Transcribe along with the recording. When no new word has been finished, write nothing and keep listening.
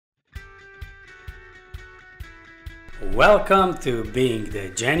Welcome to Being the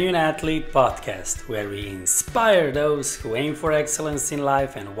Genuine Athlete podcast, where we inspire those who aim for excellence in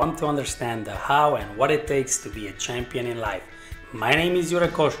life and want to understand the how and what it takes to be a champion in life. My name is Jure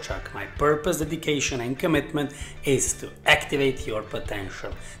Koschak. My purpose, dedication, and commitment is to activate your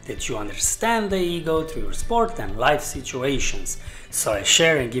potential, that you understand the ego through your sport and life situations. So I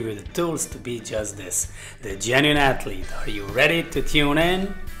share and give you the tools to be just this, the genuine athlete. Are you ready to tune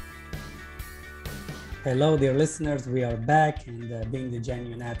in? Hello, dear listeners. We are back in the Being the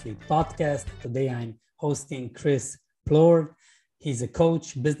Genuine Athlete podcast. Today I'm hosting Chris Plourde. He's a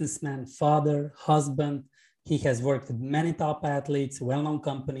coach, businessman, father, husband. He has worked with many top athletes, well-known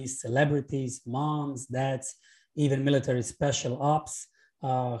companies, celebrities, moms, dads, even military special ops.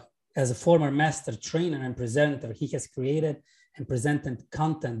 As a former master trainer and presenter, he has created and presented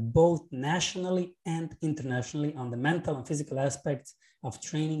content both nationally and internationally on the mental and physical aspects of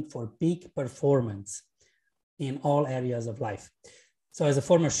training for peak performance in all areas of life. So as a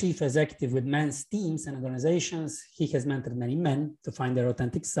former chief executive with men's teams and organizations, he has mentored many men to find their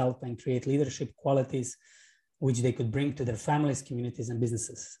authentic self and create leadership qualities which they could bring to their families, communities, and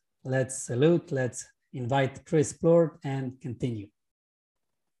businesses. Let's salute, let's invite Chris Plourde and continue.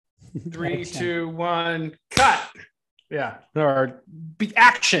 3, 2, 1, cut. Yeah, or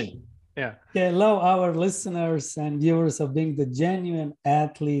action. Yeah. Hello, our listeners and viewers of Being the Genuine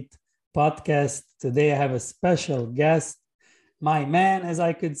Athlete podcast. Today I have a special guest, my man, as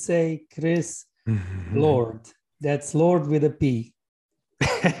I could say, Chris Plourde. That's Lord with a P.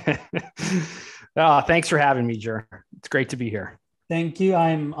 Oh, thanks for having me, Jer. It's great to be here. Thank you.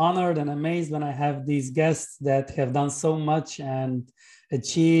 I'm honored and amazed when I have these guests that have done so much and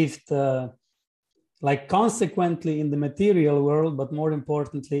achieved consequently in the material world, but more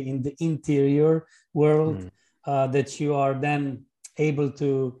importantly in the interior world, that you are then able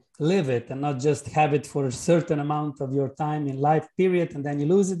to live it and not just have it for a certain amount of your time in life period and then you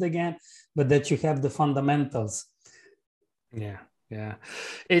lose it again, but that you have the fundamentals. Yeah.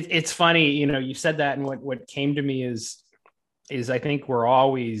 It's funny, you said that, and what came to me is I think we're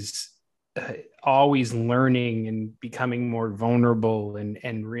always learning and becoming more vulnerable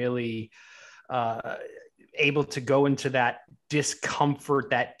and really able to go into that discomfort,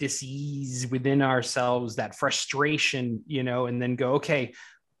 that dis-ease within ourselves, that frustration, and then go, okay,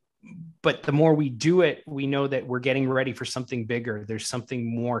 but the more we do it, we know that we're getting ready for something bigger. There's something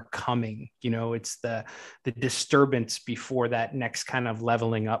more coming. It's the disturbance before that next kind of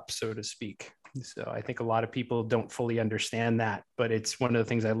leveling up, so to speak. So I think a lot of people don't fully understand that, but it's one of the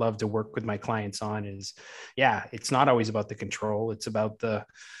things I love to work with my clients on is, it's not always about the control. It's about the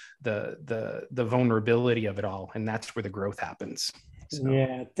vulnerability of it all. And that's where the growth happens.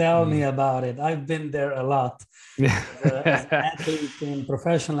 So, tell me about it. I've been there a lot as an athlete and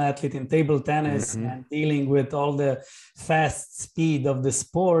professional athlete in table tennis and dealing with all the fast speed of the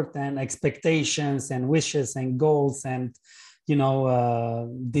sport and expectations and wishes and goals and,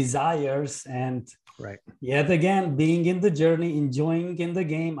 desires. And yet again, being in the journey, enjoying in the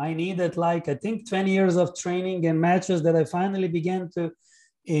game. I needed I think 20 years of training and matches that I finally began to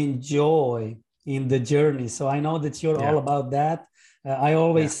enjoy in the journey. So I know that you're all about that. I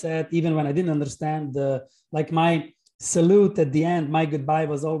always said, even when I didn't understand, my salute at the end, my goodbye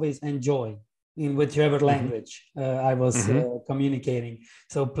was always enjoy in whichever language I was communicating.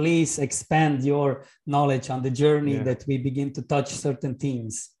 So please expand your knowledge on the journey that we begin to touch certain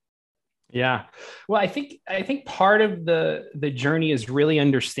themes. Yeah. Well, I think part of the journey is really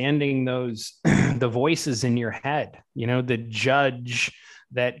understanding those, the voices in your head, the judge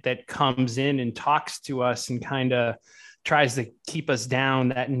that comes in and talks to us and kind of tries to keep us down,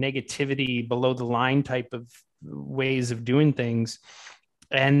 that negativity, below the line type of ways of doing things.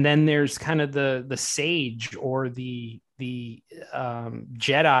 And then there's kind of the sage or the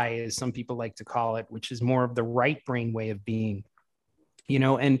Jedi, as some people like to call it, which is more of the right brain way of being,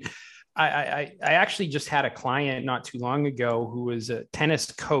 and I actually just had a client not too long ago who was a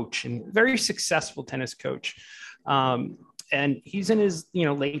tennis coach and very successful tennis coach. And he's in his,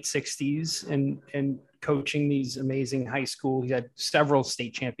 late 60s and coaching these amazing high school. He had several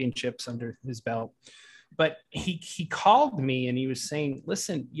state championships under his belt, but he called me and he was saying,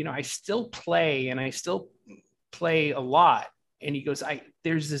 listen, I still play and I still play a lot. And he goes,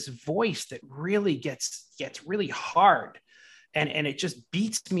 there's this voice that really gets really hard. And it just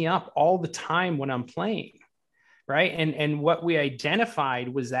beats me up all the time when I'm playing. Right. And what we identified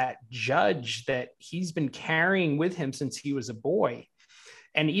was that judge that he's been carrying with him since he was a boy.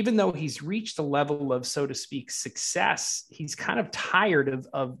 And even though he's reached a level of, so to speak, success, he's kind of tired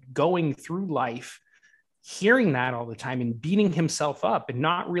of going through life hearing that all the time and beating himself up and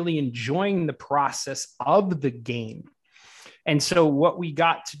not really enjoying the process of the game. And so what we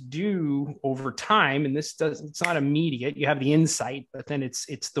got to do over time, and it's not immediate, you have the insight, but then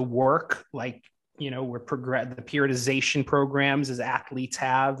it's the work, like, we're the periodization programs as athletes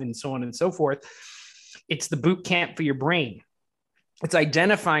have, and so on and so forth. It's the boot camp for your brain. It's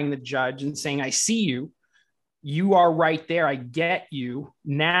identifying the judge and saying, I see you. You are right there. I get you.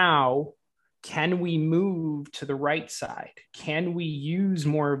 Now, can we move to the right side? Can we use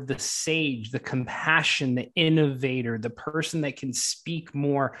more of the sage, the compassion, the innovator, the person that can speak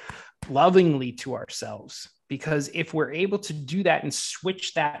more lovingly to ourselves? Because if we're able to do that and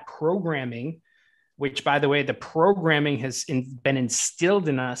switch that programming, which, by the way, the programming has been instilled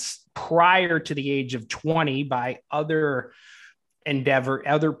in us prior to the age of 20 by other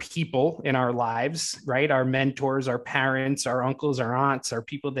people in our lives, right? Our mentors, our parents, our uncles, our aunts, our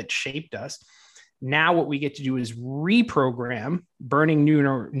people that shaped us. Now what we get to do is reprogram, burning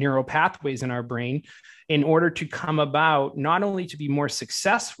new neural pathways in our brain in order to come about, not only to be more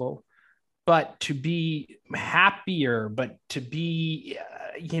successful, but to be happier, but to be,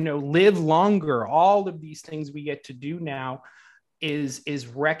 live longer. All of these things we get to do now is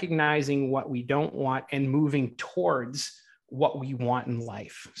recognizing what we don't want and moving towards what we want in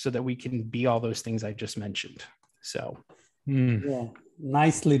life so that we can be all those things I just mentioned. So, yeah,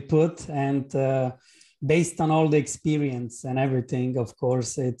 nicely put. And based on all the experience and everything, of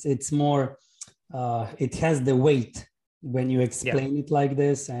course, it's more, it has the weight when you explain it like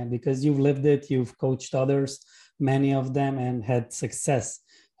this. And because you've lived it, you've coached others, many of them, and had success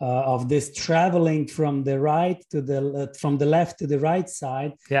of this traveling from the right to from the left to the right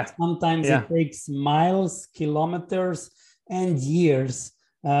side. Sometimes it takes miles, kilometers, and years.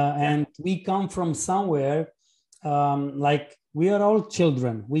 And we come from somewhere, like we are all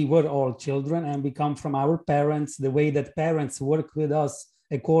children. We were all children, and we come from our parents, the way that parents work with us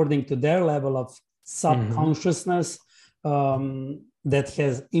according to their level of subconsciousness that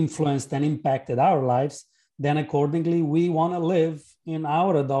has influenced and impacted our lives. Then accordingly, we want to live in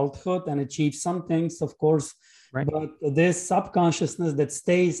our adulthood and achieve some things, of course. Right. But this subconsciousness that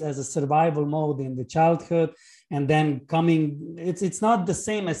stays as a survival mode in the childhood, and then it's not the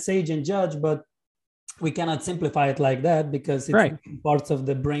same as sage and judge, but we cannot simplify it like that because it's parts of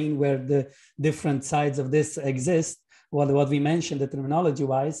the brain where the different sides of this exist, what we mentioned, the terminology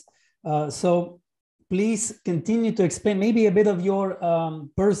wise. So please continue to explain maybe a bit of your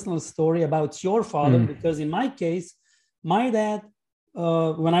personal story about your father, because in my case, my dad,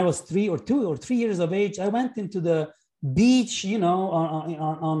 when I was 2 or 3 years of age, I went into the beach, in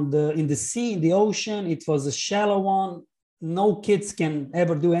the sea, in the ocean. It was a shallow one. No kids can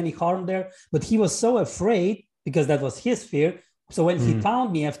ever do any harm there. But he was so afraid because that was his fear. So when he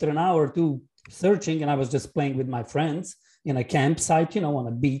found me after an hour or two searching, and I was just playing with my friends in a campsite, on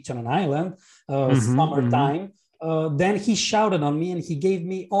a beach, on an island, summertime, then he shouted on me and he gave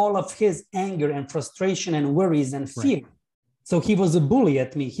me all of his anger and frustration and worries and fear. Right. So he was a bully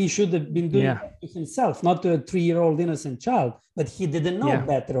at me. He should have been doing it to himself, not to a 3-year-old innocent child, but he didn't know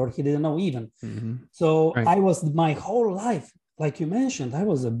better, or he didn't know even. So I was, my whole life, like you mentioned, I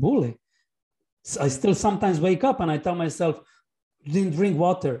was a bully. So I still sometimes wake up and I tell myself, didn't drink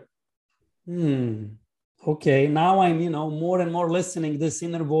water. Okay, now I'm, more and more listening this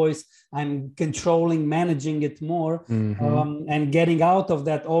inner voice. I'm controlling, managing it more, and getting out of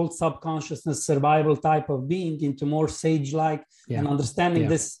that old subconsciousness survival type of being into more sage-like and understanding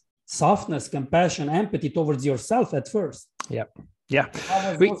this softness, compassion, empathy towards yourself at first. I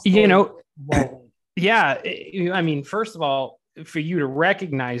mean, first of all, for you to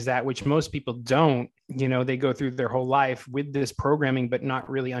recognize that, which most people don't, they go through their whole life with this programming, but not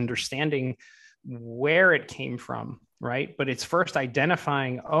really understanding where it came from, right? But it's first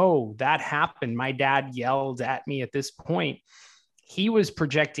identifying, oh, that happened. My dad yelled at me at this point. He was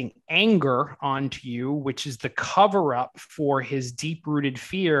projecting anger onto you, which is the cover up for his deep-rooted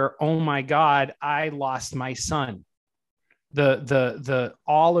fear. Oh my God, I lost my son. The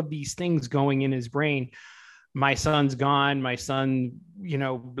all of these things going in his brain. My son's gone, my son,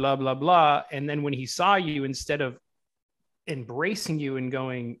 blah, blah, blah. And then when he saw you, instead of embracing you and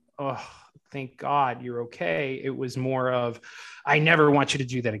going, oh, thank God you're okay, it was more of, I never want you to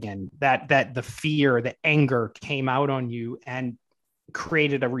do that again. That the fear, the anger came out on you and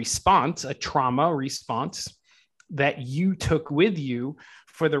created a response, a trauma response that you took with you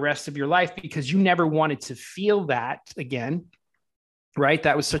for the rest of your life because you never wanted to feel that again, right?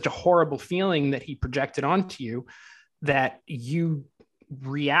 That was such a horrible feeling that he projected onto you that you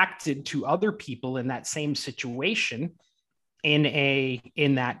reacted to other people in that same situation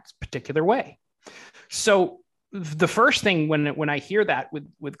in that particular way. So the first thing when I hear that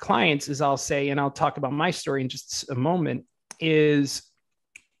with clients is I'll say, and I'll talk about my story in just a moment, is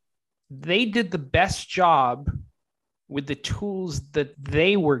they did the best job with the tools that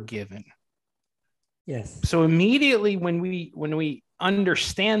they were given. Yes. So immediately when we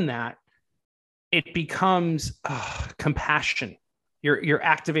understand that, it becomes compassion. You're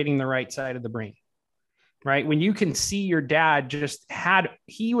activating the right side of the brain, right? When you can see your dad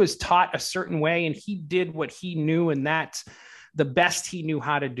he was taught a certain way and he did what he knew, and that's the best he knew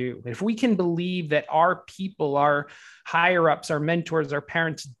how to do. If we can believe that our people, our higher ups, our mentors, our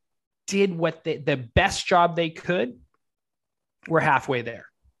parents did what the best job they could, we're halfway there,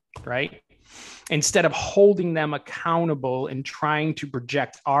 right? Instead of holding them accountable and trying to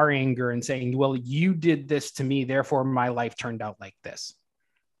project our anger and saying, well, you did this to me, therefore my life turned out like this.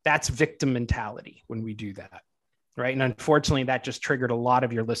 That's victim mentality when we do that, right? And unfortunately, that just triggered a lot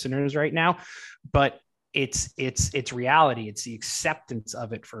of your listeners right now, but it's reality. It's the acceptance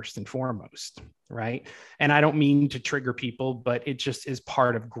of it first and foremost, right? And I don't mean to trigger people, but it just is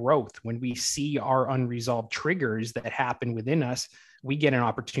part of growth. When we see our unresolved triggers that happen within us, we get an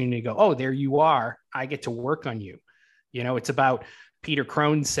opportunity to go, oh, there you are. I get to work on you. You know, it's about, Peter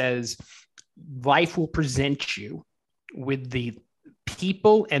Crone says, life will present you with the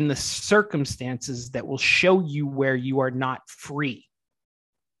people and the circumstances that will show you where you are not free.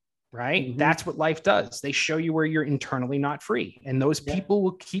 Right? Mm-hmm. That's what life does. They show you where you're internally not free. And those people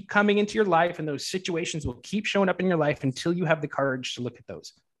will keep coming into your life, and those situations will keep showing up in your life until you have the courage to look at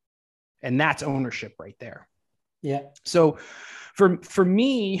those. And that's ownership right there. Yeah. So for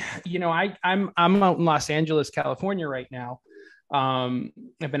me, you know, I'm out in Los Angeles, California right now.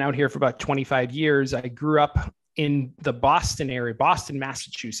 I've been out here for about 25 years. I grew up in the Boston area, Boston,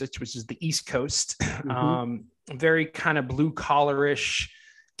 Massachusetts, which is the East Coast. Mm-hmm. Very kind of blue collarish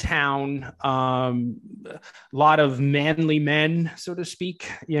town, a lot of manly men, so to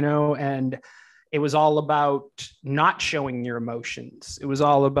speak, you know, and it was all about not showing your emotions. It was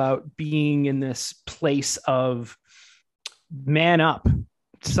all about being in this place of man up,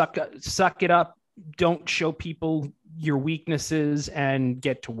 suck it up, don't show people your weaknesses and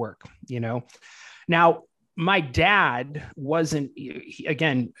get to work, you know. Now, my dad wasn't,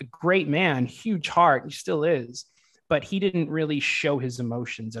 again, a great man, huge heart, he still is, but he didn't really show his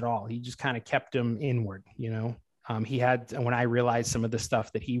emotions at all. He just kind of kept them inward, you know. He had, when I realized some of the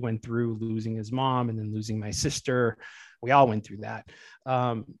stuff that he went through, losing his mom and then losing my sister, we all went through that.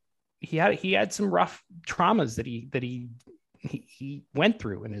 He had some rough traumas that he went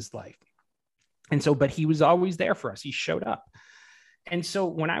through in his life. And so, but he was always there for us. He showed up. And so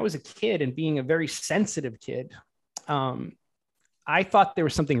when I was a kid and being a very sensitive kid, I thought there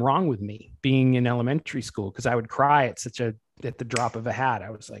was something wrong with me being in elementary school, because I would cry at the drop of a hat. I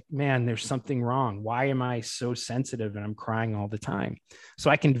was like, man, there's something wrong. Why am I so sensitive and I'm crying all the time?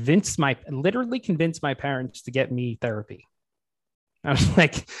 So I literally convinced my parents to get me therapy. I was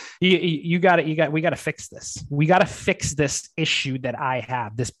like, we got to fix this. We got to fix this issue that I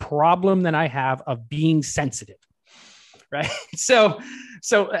have, this problem that I have of being sensitive. Right. So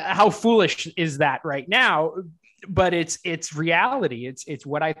how foolish is that right now? But it's reality. It's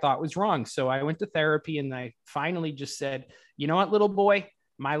what I thought was wrong. So I went to therapy and I finally just said, you know what,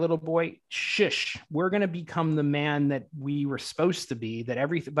 my little boy, shush, we're going to become the man that we were supposed to be, that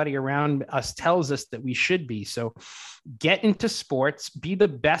everybody around us tells us that we should be. So get into sports, be the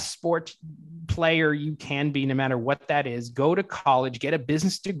best sports player you can be, no matter what that is. Go to college, get a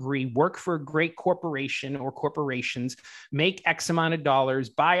business degree, work for a great corporation or corporations, make X amount of dollars,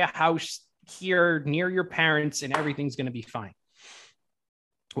 buy a house here near your parents, and everything's going to be fine.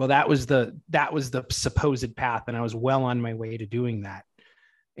 Well, that was the supposed path. And I was well on my way to doing that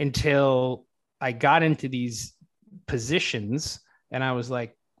until I got into these positions and I was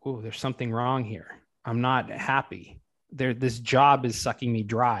like, oh, there's something wrong here. I'm not happy. This job is sucking me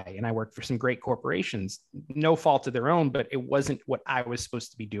dry. And I worked for some great corporations, no fault of their own, but it wasn't what I was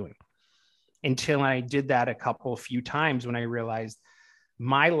supposed to be doing. Until I did that a few times when I realized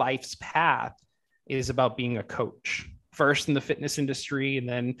my life's path is about being a coach, first in the fitness industry and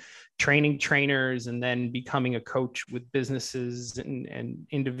then training trainers and then becoming a coach with businesses and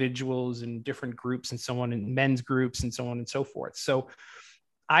individuals and different groups and so on, and men's groups and so on and so forth. So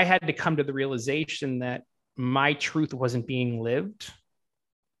I had to come to the realization that my truth wasn't being lived.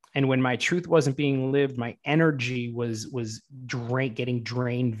 And when my truth wasn't being lived, my energy was getting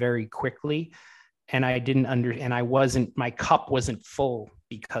drained very quickly. And my cup wasn't full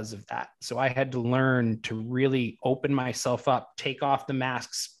because of that. So I had to learn to really open myself up, take off the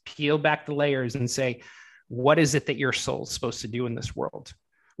masks, peel back the layers and say, what is it that your soul's supposed to do in this world?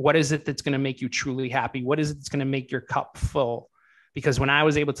 What is it that's going to make you truly happy? What is it that's going to make your cup full? Because when I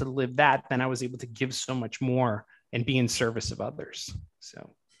was able to live that, then I was able to give so much more and be in service of others.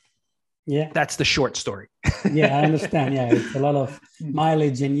 So yeah, that's the short story. yeah, I understand. Yeah, it's a lot of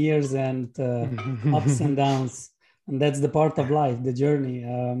mileage and years and ups and downs, and that's the part of life, the journey.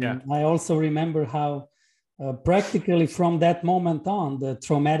 Yeah. I also remember how practically from that moment on, the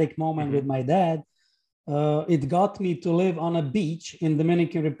traumatic moment with my dad, it got me to live on a beach in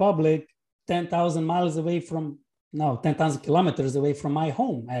Dominican Republic, 10,000 miles away from, no, 10,000 kilometers away from my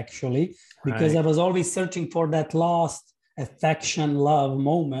home, actually, because I was always searching for that lost affection, love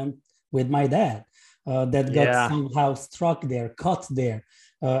moment with my dad that got somehow struck there, caught there.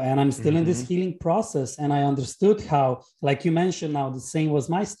 And I'm still in this healing process. And I understood how, like you mentioned now, the same was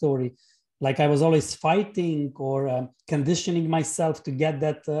my story. Like I was always fighting or conditioning myself to get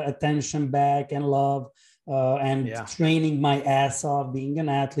that attention back and love and training my ass off, being an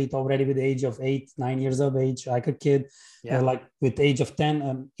athlete already with the age of 8, 9 years of age, like a kid. Like with the age of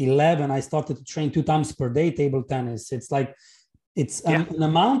 10, 11, I started to train 2 times per day table tennis. It's like, it's an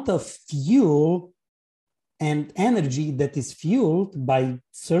amount of fuel and energy that is fueled by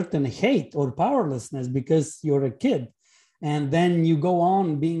certain hate or powerlessness because you're a kid. And then you go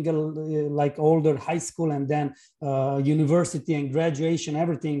on being like older, high school, and then university and graduation,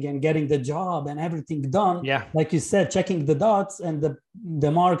 everything, and getting the job and everything done. Like you said, checking the dots and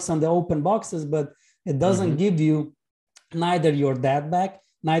the marks on the open boxes, but it doesn't give you neither your dad back,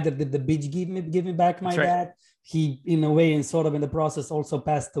 neither did the beach give me back my dad. He, in a way, and sort of in the process, also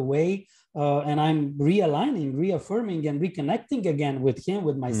passed away. And I'm realigning, reaffirming, and reconnecting again with him,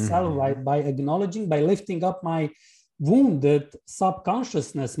 with myself, by acknowledging, by lifting up my wounded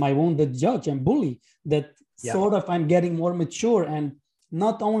subconsciousness, my wounded judge and bully, that sort of I'm getting more mature and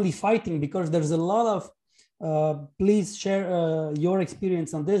not only fighting, because there's a lot of, please share your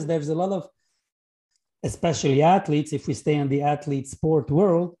experience on this. There's a lot of, especially athletes, if we stay in the athlete sport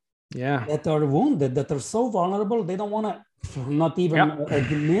world, that are wounded, that are so vulnerable, they don't want to not even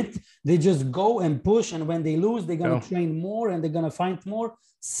admit, they just go and push, and when they lose, they're going to train more and they're going to find more.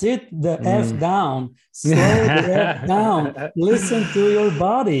 Sit the F down, slow the F down, listen to your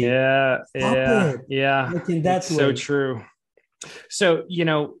body. Stop it. Look in that way. So true. So, you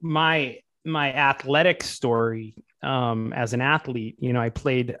know, my athletic story, as an athlete, you know, I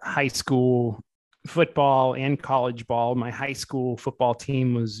played high school football and college ball. My high school football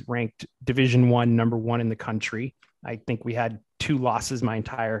team was ranked Division I, #1 in the country. I think we had 2 losses my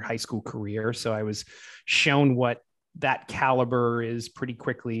entire high school career. So I was shown what that caliber is pretty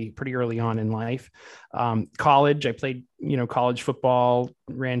early on in life. College, I played, you know, college football,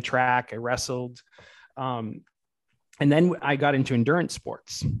 ran track, I wrestled. And then I got into endurance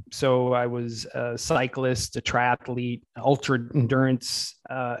sports. So I was a cyclist, a triathlete, ultra endurance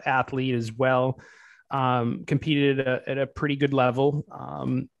athlete as well. Competed at a pretty good level.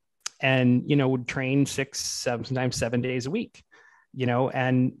 And, you know, would train 6, 7, sometimes 7 days a week, you know,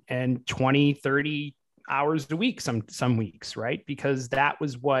 and 20, 30 hours a week, some weeks, right? Because that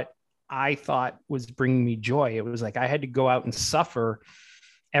was what I thought was bringing me joy. It was like, I had to go out and suffer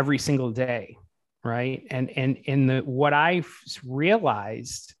every single day. Right. And what I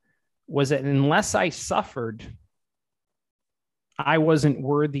realized was that unless I suffered, I wasn't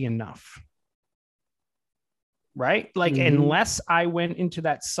worthy enough. Right. Like, unless I went into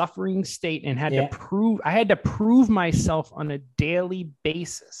that suffering state and had to prove myself on a daily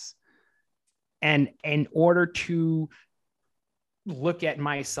basis. And in order to look at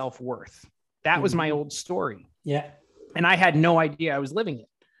my self-worth, that was my old story. And I had no idea I was living it.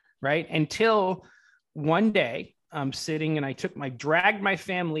 Right. Until one day I'm sitting and I dragged my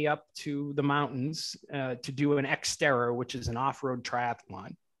family up to the mountains to do an Xterra, which is an off-road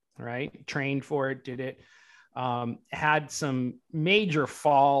triathlon. Right. Trained for it, did it. Had some major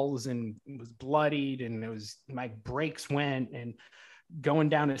falls and was bloodied, and my brakes went, and going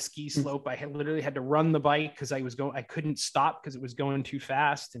down a ski slope, I literally had to run the bike because I couldn't stop because it was going too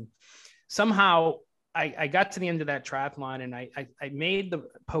fast. And somehow I got to the end of that triathlon, and I made the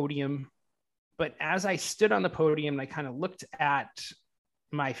podium. But as I stood on the podium, I kind of looked at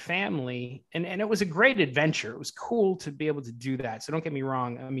my family, and it was a great adventure. It was cool to be able to do that. So don't get me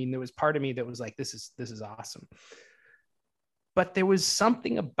wrong. I mean, there was part of me that was like, this is awesome. But there was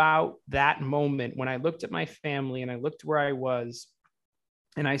something about that moment when I looked at my family and I looked where I was,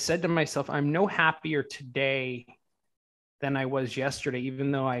 and I said to myself, I'm no happier today than I was yesterday,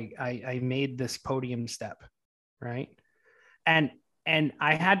 even though I made this podium step. Right. And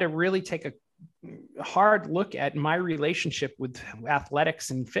I had to really take a hard look at my relationship with athletics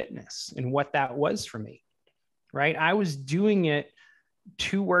and fitness and what that was for me. Right. I was doing it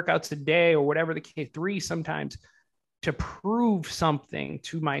 2 workouts a day or whatever the case, 3 sometimes, to prove something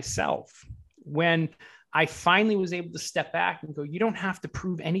to myself. When I finally was able to step back and go, you don't have to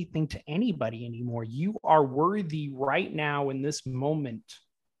prove anything to anybody anymore. You are worthy right now in this moment.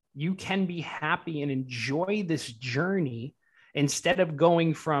 You can be happy and enjoy this journey instead of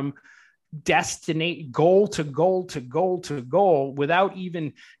going from goal to goal to goal to goal without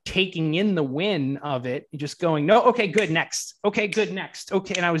even taking in the win of it. Just going, no, okay, good, next. Okay, good, next.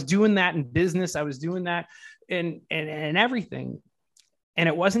 Okay. And I was doing that in business. I was doing that in everything. And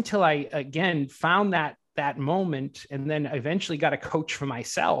it wasn't until I, again, found that moment and then eventually got a coach for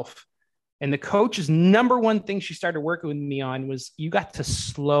myself. And the coach's number one thing she started working with me on was, you got to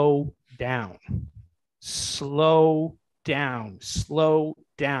slow down, slow down, slow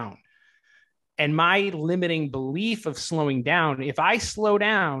down. And my limiting belief of slowing down, if I slow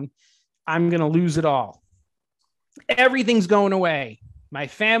down, I'm going to lose it all. Everything's going away. My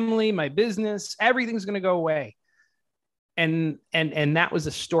family, my business, everything's going to go away. And that was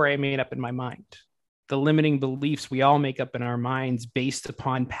a story I made up in my mind. The limiting beliefs we all make up in our minds based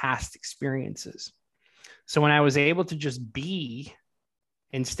upon past experiences. So when I was able to just be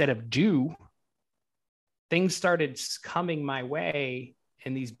instead of do, things started coming my way.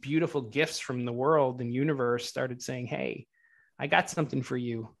 And these beautiful gifts from the world and universe started saying, hey, I got something for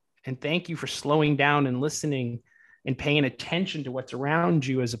you. And thank you for slowing down and listening and paying attention to what's around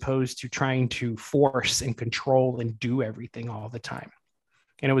you, as opposed to trying to force and control and do everything all the time.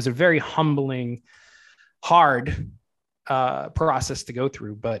 And it was a very humbling, hard process to go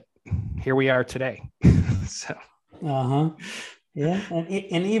through, but here we are today. So. Yeah.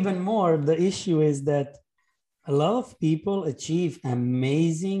 And even more, the issue is that a lot of people achieve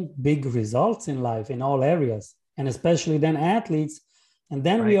amazing big results in life in all areas, and especially then athletes. And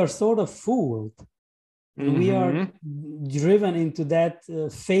then we are sort of fooled. And we are driven into that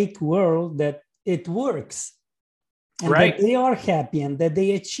fake world that it works. And that they are happy and that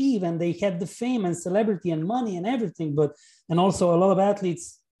they achieve and they have the fame and celebrity and money and everything. And also a lot of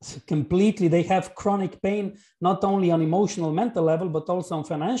athletes completely, they have chronic pain, not only on emotional, mental level, but also on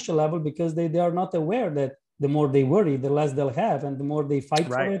financial level, because they are not aware that the more they worry, the less they'll have. And the more they fight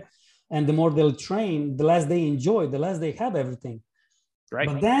for it and the more they'll train, the less they enjoy, the less they have everything.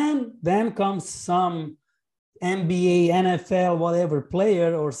 But then comes some NBA, NFL, whatever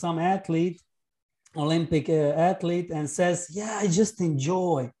player or some athlete, Olympic athlete, and says, yeah, I just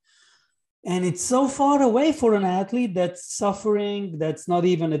enjoy. And it's so far away for an athlete that's suffering, that's not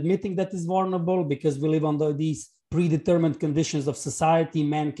even admitting that is vulnerable, because we live under these predetermined conditions of society.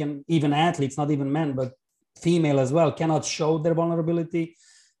 Men can, even athletes, not even men, but female as well, cannot show their vulnerability.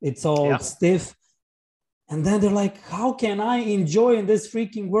 It's all stiff. And then they're like, how can I enjoy in this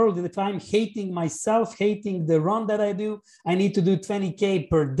freaking world if I'm hating myself, hating the run that I do? I need to do 20K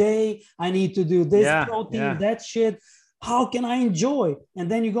per day. I need to do this protein, that shit. How can I enjoy? And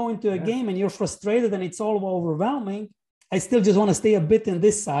then you go into a game and you're frustrated and it's all overwhelming. I still just want to stay a bit in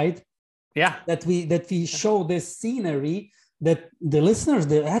this side. That we show this scenery, that the listeners,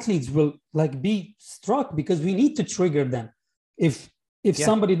 the athletes will like be struck, because we need to trigger them. If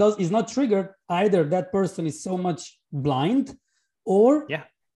somebody is not triggered, either that person is so much blind, or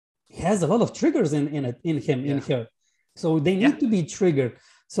he has a lot of triggers in her. So they need to be triggered.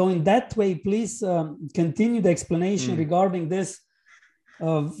 So in that way, please continue the explanation regarding this,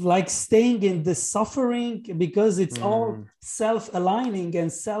 of like staying in the suffering, because it's all self-aligning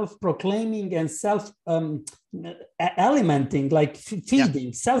and self-proclaiming and self-alimenting, like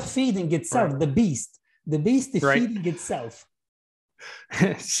feeding, self-feeding itself. The beast is feeding itself.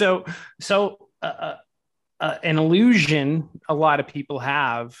 So an illusion a lot of people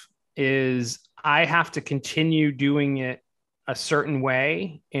have is, I have to continue doing it a certain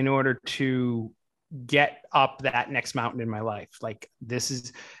way in order to get up that next mountain in my life. Like this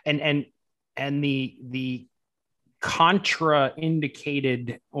is, and the contra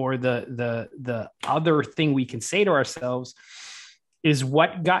indicated, or the other thing we can say to ourselves is,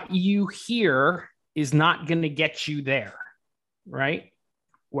 what got you here is not going to get you there. Right?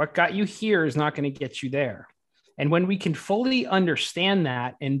 What got you here is not going to get you there. And when we can fully understand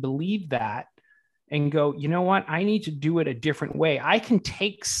that and believe that, and go, you know what, I need to do it a different way. I can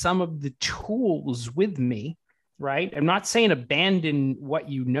take some of the tools with me, right? I'm not saying abandon what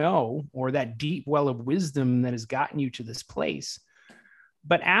you know, or that deep well of wisdom that has gotten you to this place,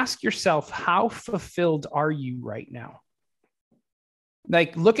 but ask yourself, how fulfilled are you right now?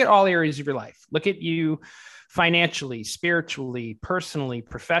 Like, look at all areas of your life. Look at you financially, spiritually, personally,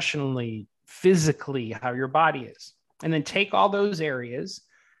 professionally, physically, how your body is. And then take all those areas,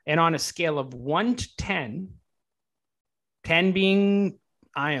 and on a scale of 1 to 10, 10 being,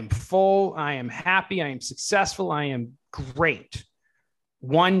 I am full, I am happy, I am successful, I am great.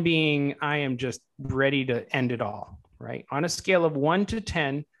 1 being, I am just ready to end it all, right? On a scale of 1 to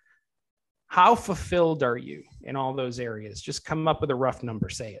 10, how fulfilled are you in all those areas? Just come up with a rough number,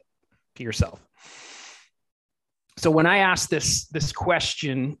 say it to yourself. So when I asked this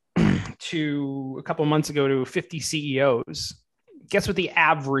question to a couple of months ago to 50 CEOs, guess what the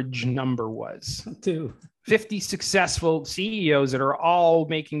average number was? 2. 50 successful CEOs that are all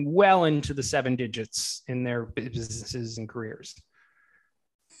making well into the 7 digits in their businesses and careers.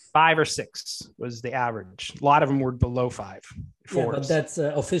 5 or 6 was the average. A lot of them were below 5. Yeah, but that's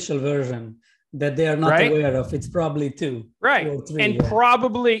an official version that they are not aware of. It's probably 2. Right. 2 or 3, and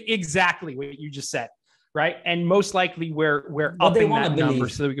probably exactly what you just said. Right. And most likely we're upping that number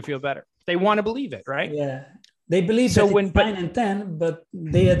so that we can feel better. They want to believe it. Right. Yeah. They believe that it's 9 and 10, but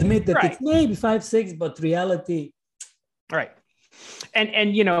they admit that it's maybe 5, 6, but reality. Right.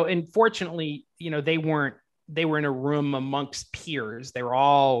 And, you know, and fortunately, you know, they were in a room amongst peers. They were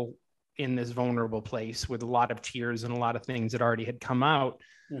all in this vulnerable place with a lot of tears and a lot of things that already had come out.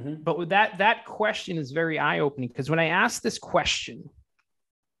 Mm-hmm. But with that question is very eye-opening, because when I asked this question,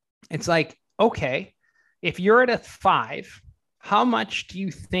 it's like, okay, if you're at a 5, how much do you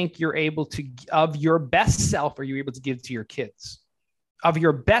think you're able to, of your best self, are you able to give to your kids? Of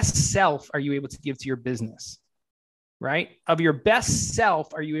your best self, are you able to give to your business? Right? Of your best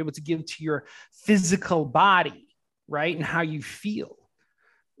self, are you able to give to your physical body, right? And how you feel,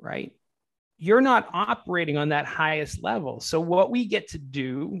 right? You're not operating on that highest level. So what we get to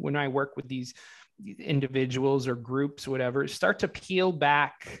do when I work with these individuals or groups, whatever, is start to peel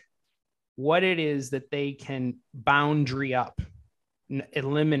back what it is that they can boundary up,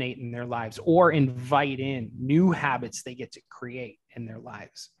 eliminate in their lives, or invite in new habits they get to create in their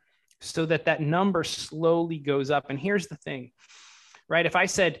lives, so that number slowly goes up. And here's the thing, right? If I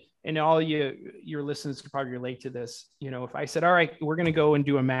said, and all your listeners could probably relate to this, you know, if I said, all right, we're going to go and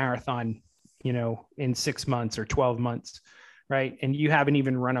do a marathon, you know, in 6 months or 12 months, right? And you haven't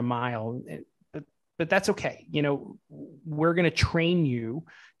even run a mile, but that's okay. You know, we're going to train you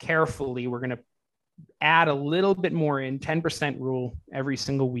carefully. We're going to add a little bit more in 10% rule every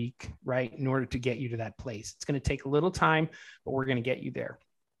single week, right? In order to get you to that place. It's going to take a little time, but we're going to get you there.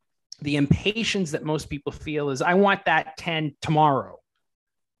 The impatience that most people feel is, I want that 10 tomorrow.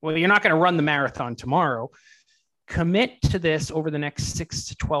 Well, you're not going to run the marathon tomorrow. Commit to this over the next 6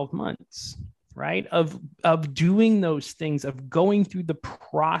 to 12 months, right? Of doing those things, of going through the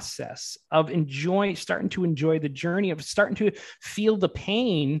process, of starting to enjoy the journey, of starting to feel the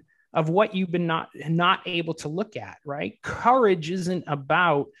pain of what you've been not able to look at, right? Courage isn't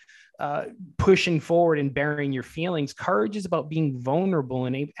about pushing forward and burying your feelings. Courage is about being vulnerable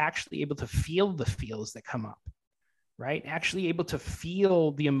and actually able to feel the feels that come up, right? Actually able to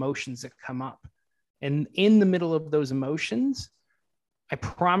feel the emotions that come up. And in the middle of those emotions, I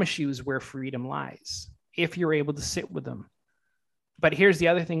promise you, is where freedom lies, if you're able to sit with them. But here's the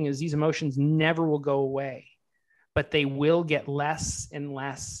other thing, is these emotions never will go away, but they will get less and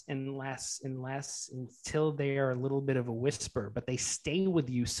less and less and less until they are a little bit of a whisper, but they stay with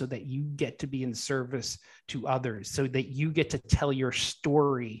you so that you get to be in service to others, so that you get to tell your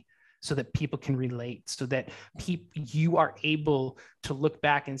story, so that people can relate, so that you are able to look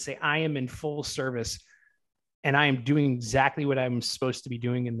back and say, I am in full service and I am doing exactly what I'm supposed to be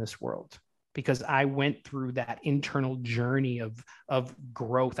doing in this world, because I went through that internal journey of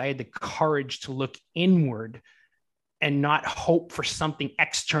growth. I had the courage to look inward and not hope for something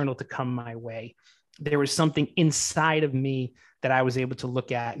external to come my way. There was something inside of me that I was able to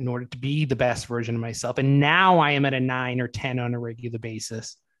look at in order to be the best version of myself. And now I am at a 9 or 10 on a regular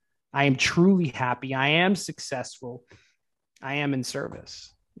basis. I am truly happy. I am successful. I am in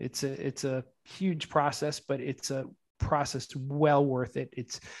service. It's a huge process, but it's a process well worth it.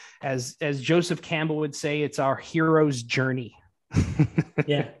 It's, as Joseph Campbell would say, it's our hero's journey.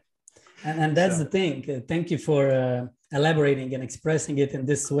 Yeah. And that's the thing. Thank you for elaborating and expressing it in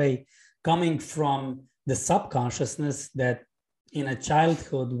this way, coming from the subconsciousness that in a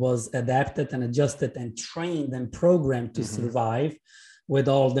childhood was adapted and adjusted and trained and programmed to survive with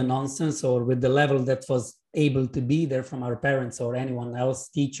all the nonsense, or with the level that was able to be there from our parents or anyone else,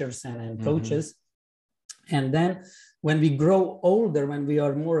 teachers and coaches. And then when we grow older, when we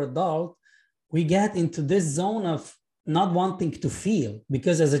are more adult, we get into this zone of not wanting to feel,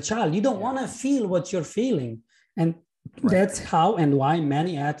 because as a child, you don't want to feel what you're feeling. And that's how and why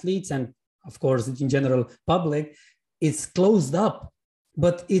many athletes, and of course, in general public, it's closed up.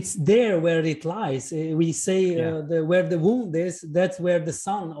 but it's there where it lies. We say where the wound is, that's where the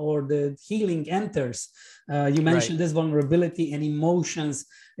sun or the healing enters. You mentioned this vulnerability and emotions.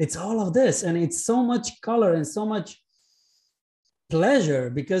 It's all of this, and it's so much color and so much pleasure,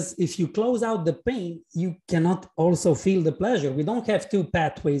 because if you close out the pain, you cannot also feel the pleasure. We don't have two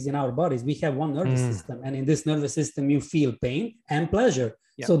pathways in our bodies. We have one nervous system, and in this nervous system, you feel pain and pleasure.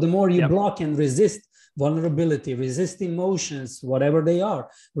 Yep. So the more you block and resist vulnerability, resist emotions, whatever they are,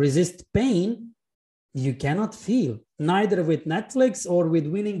 resist pain, you cannot feel, neither with Netflix or with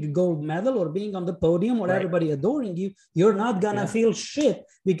winning a gold medal or being on the podium or everybody adoring you. You're not gonna feel shit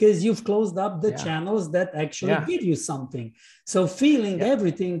because you've closed up the channels that actually give you something. So feeling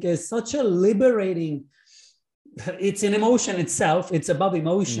everything is such a liberating, it's an emotion itself. It's about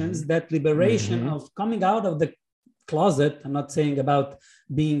emotions, that liberation of coming out of the closet. I'm not saying about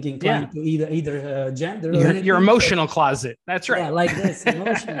being inclined to either gender. Your emotional closet. That's right. Yeah, like this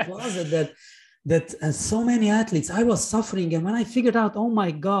emotional closet that so many athletes, I was suffering. And when I figured out, oh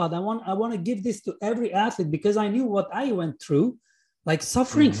my God, I want to give this to every athlete, because I knew what I went through, like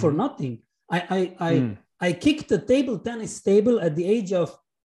suffering for nothing. I kicked the table tennis table at the age of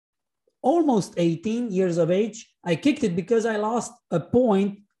almost 18 years of age. I kicked it because I lost a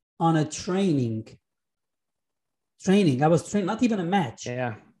point on a training. I was training, not even a match.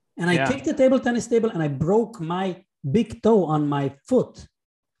 Yeah. And I kicked the table tennis table and I broke my big toe on my foot.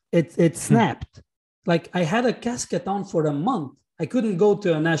 It snapped. Like I had a casket on for a month. I couldn't go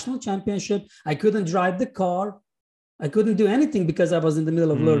to a national championship. I couldn't drive the car. I couldn't do anything because I was in the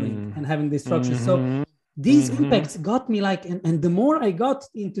middle of learning and having these structures. So these impacts got me like, and the more I got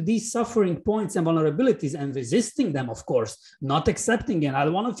into these suffering points and vulnerabilities and resisting them, of course, not accepting it. I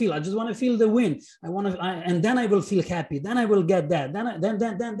just want to feel the win. And then I will feel happy. Then I will get that.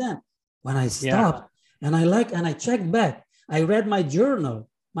 Then. When I stopped and I checked back, I read my journal,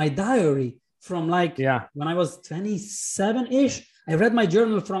 my diary from when I was 27-ish. I read my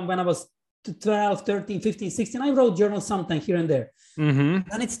journal from when I was 12, 13, 15, 16. I wrote journals sometime here and there.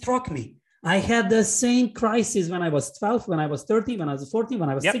 And it struck me. I had the same crisis when I was 12, when I was 13, when I was 14, when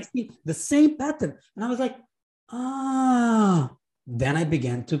I was 16, the same pattern. And I was like, Then I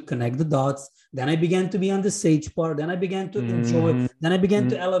began to connect the dots. Then I began to be on the sage part. Then I began to enjoy. Then I began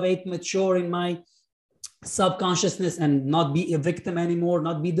to elevate, mature in my subconsciousness and not be a victim anymore,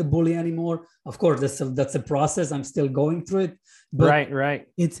 not be the bully anymore. Of course, that's a process. I'm still going through it. But right.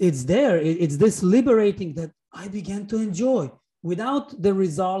 It's there. It's this liberating that I began to enjoy without the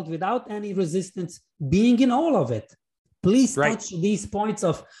result, without any resistance, being in all of it. Please touch these points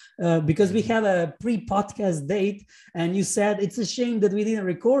of, because we had a pre-podcast date and you said, it's a shame that we didn't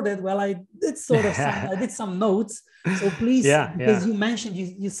record it. Well, I did I did some notes. So please, because you mentioned,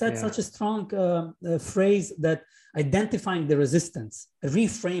 you said such a strong phrase that identifying the resistance,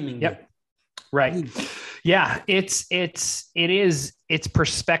 reframing it. Right. Yeah. It's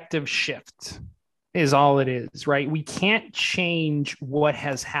perspective shift is all it is, right? We can't change what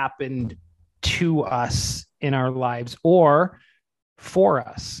has happened to us in our lives or for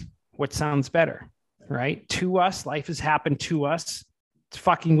us. What sounds better, right? To us, life has happened to us. It's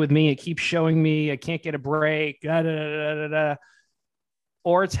fucking with me. It keeps showing me I can't get a break, or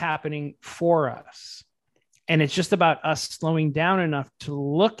it's happening for us. And it's just about us slowing down enough to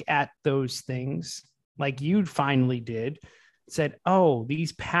look at those things like you finally did, said, oh,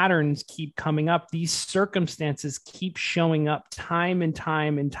 these patterns keep coming up. These circumstances keep showing up time and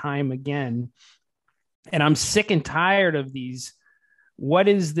time and time again. And I'm sick and tired of these. What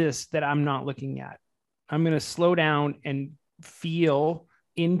is this that I'm not looking at? I'm going to slow down and feel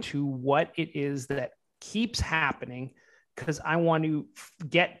into what it is that keeps happening, because I want to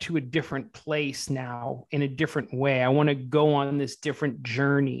get to a different place now in a different way. I want to go on this different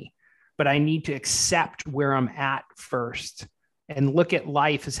journey, but I need to accept where I'm at first and look at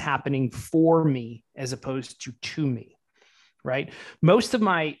life as happening for me as opposed to me. Right. Most of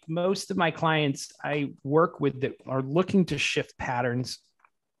my clients I work with that are looking to shift patterns,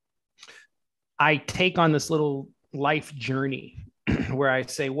 I take on this little life journey where I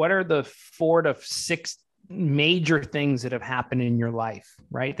say, what are the 4 to 6 major things that have happened in your life?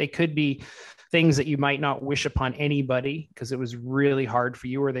 Right. They could be things that you might not wish upon anybody because it was really hard for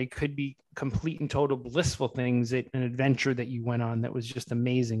you, or they could be complete and total blissful things, an adventure that you went on that was just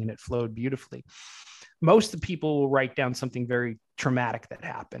amazing and it flowed beautifully. Most of the people will write down something very traumatic that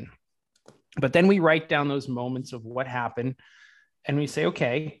happened. But then we write down those moments of what happened and we say,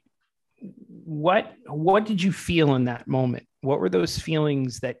 okay, what did you feel in that moment? What were those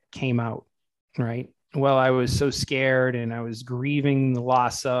feelings that came out, right? well, I was so scared and I was grieving the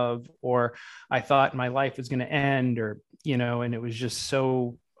loss of, or I thought my life was going to end, or, and it was just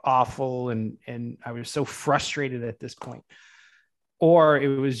so awful. And I was so frustrated at this point. Or it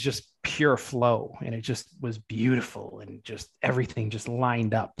was just pure flow and it just was beautiful and just everything just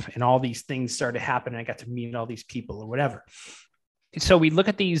lined up and all these things started happening. I got to meet all these people or whatever. So we look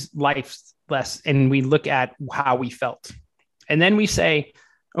at these life lessons and we look at how we felt. And then we say,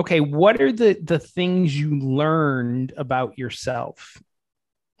 okay, what are the things you learned about yourself?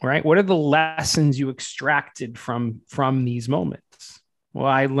 Right? What are the lessons you extracted from these moments? Well,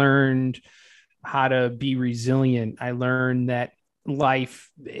 I learned how to be resilient. I learned that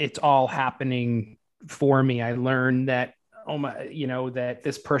life, it's all happening for me. I learned that, that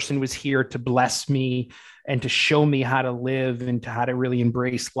this person was here to bless me and to show me how to live and to how to really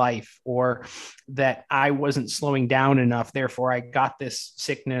embrace life, or that I wasn't slowing down enough. Therefore, I got this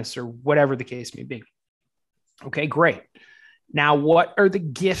sickness or whatever the case may be. Okay, great. Now, what are the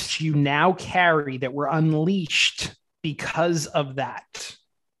gifts you now carry that were unleashed because of that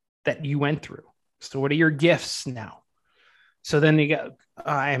you went through? So what are your gifts now? So then you go,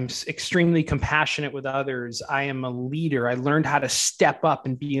 I am extremely compassionate with others. I am a leader. I learned how to step up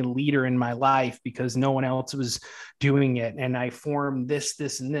and be a leader in my life because no one else was doing it. And I formed this,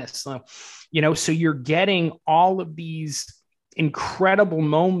 and this. So, so you're getting all of these incredible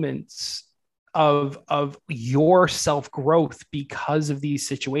moments of your self-growth because of these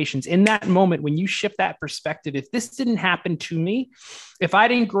situations. In that moment, when you shift that perspective, if this didn't happen to me, if I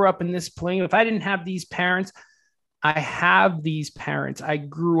didn't grow up in this plane, if I didn't have these parents, I have these parents. I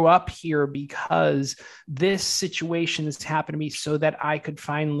grew up here because this situation has happened to me so that I could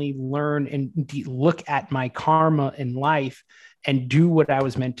finally learn and look at my karma in life and do what I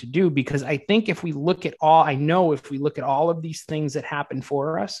was meant to do. Because I think if we look at all of these things that happen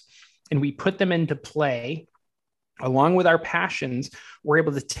for us and we put them into play, along with our passions, we're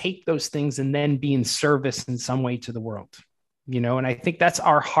able to take those things and then be in service in some way to the world. And I think that's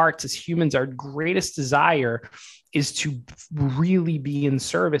our hearts as humans. Our greatest desire is to really be in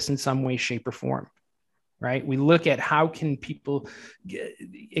service in some way, shape, or form, right? We look at how can people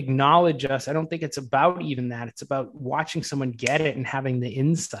acknowledge us. I don't think it's about even that. It's about watching someone get it and having the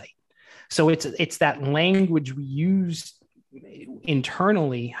insight. So it's that language we use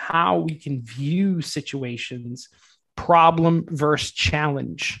internally, how we can view situations, problem versus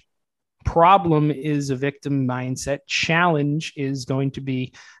challenge. Problem is a victim mindset. Challenge is going to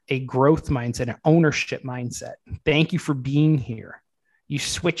be a growth mindset, an ownership mindset. Thank you for being here. You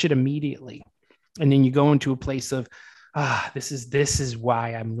switch it immediately. And then you go into a place of, this is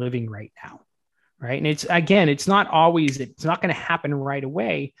why I'm living right now. Right. And it's not going to happen right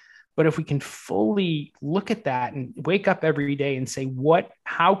away. But if we can fully look at that and wake up every day and say,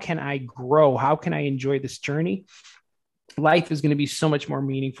 how can I grow? How can I enjoy this journey? Life is going to be so much more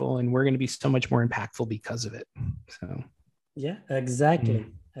meaningful and we're going to be so much more impactful because of it. So, yeah, exactly.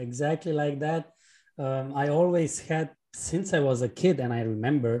 Exactly like that. I always had, since I was a kid, and I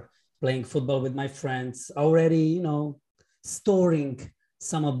remember playing football with my friends already, storing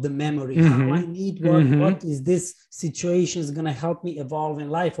some of the memory. How I need what is this situation is going to help me evolve in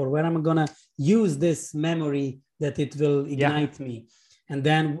life, or where I'm going to use this memory that it will ignite me. And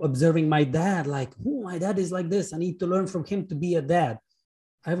then observing my dad, like, my dad is like this. I need to learn from him to be a dad.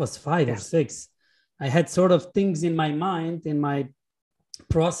 I was 5 or 6. I had sort of things in my mind, in my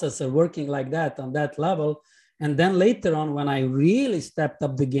processor working like that on that level. And then later on, when I really stepped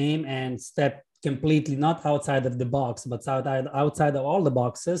up the game and stepped completely not outside of the box, but outside of all the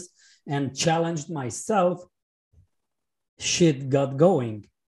boxes and challenged myself, shit got going.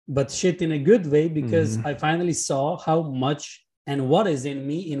 But shit in a good way, because I finally saw how much and what is in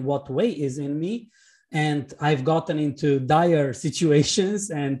me, in what way is in me. And I've gotten into dire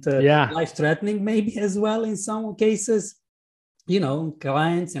situations and life-threatening maybe as well in some cases,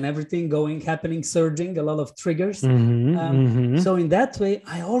 clients and everything happening, surging, a lot of triggers. So in that way,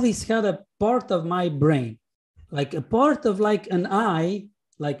 I always had a part of my brain, like a part of like an eye,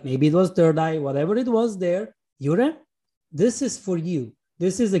 like maybe it was third eye, whatever it was there. Yure, this is for you.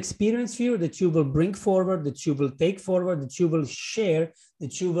 This is experience for you that you will bring forward, that you will take forward, that you will share,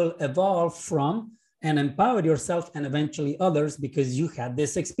 that you will evolve from and empower yourself and eventually others, because you had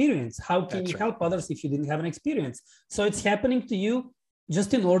this experience. How can you help others if you didn't have an experience? So it's happening to you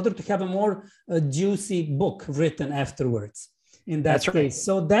just in order to have a more juicy book written afterwards in that case.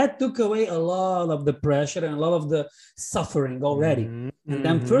 So that took away a lot of the pressure and a lot of the suffering already. And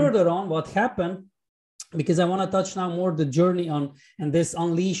then further on, what happened, because I want to touch now more the journey on and this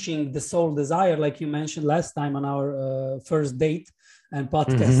unleashing the soul desire, like you mentioned last time on our first date and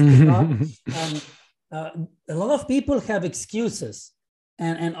podcast. uh, a lot of people have excuses,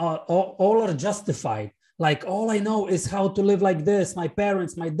 and all are justified. Like, all I know is how to live like this. My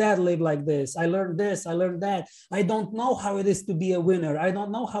parents, my dad live like this. I learned this, I learned that. I don't know how it is to be a winner. I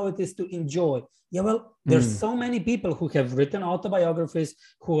don't know how it is to enjoy. Yeah, well, there's so many people who have written autobiographies,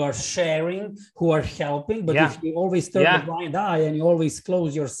 who are sharing, who are helping. But if you always turn a blind eye and you always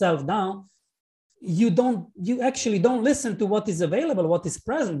close yourself down, you actually don't listen to what is available, what is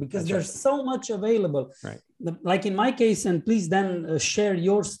present, because there's so much available. Like in my case, and please then share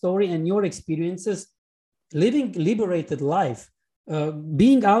your story and your experiences, living liberated life,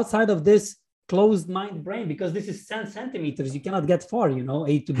 being outside of this closed mind brain, because this is 10 centimeters. You cannot get far,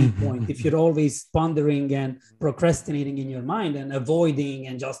 A to B point, if you're always pondering and procrastinating in your mind and avoiding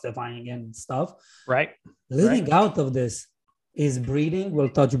and justifying and stuff. Living out of this is breathing. We'll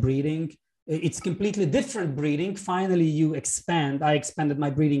touch breathing. It's completely different breathing. Finally, you expand. I expanded my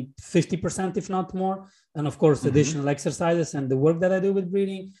breathing 50%, if not more. And of course, additional exercises and the work that I do with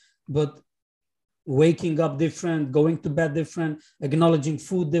breathing. But waking up different, going to bed different, acknowledging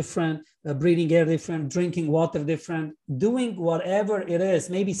food different, breathing air different, drinking water different, doing whatever it is,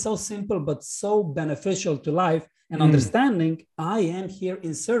 maybe so simple, but so beneficial to life, and understanding I am here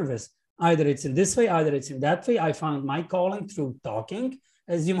in service. Either it's in this way, either it's in that way. I found my calling through talking,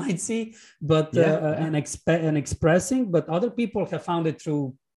 as you might see, but and expressing, but other people have found it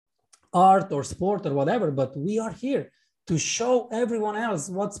through art or sport or whatever. But we are here to show everyone else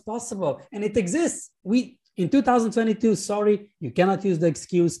what's possible, and it exists. We in 2022, sorry, you cannot use the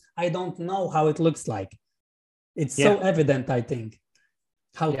excuse, I don't know how it looks like. It's so evident, I think,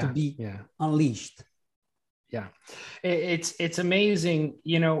 how to be unleashed. It's amazing.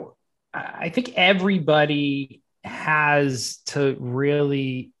 I think everybody has to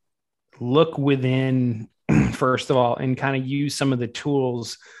really look within, first of all, and kind of use some of the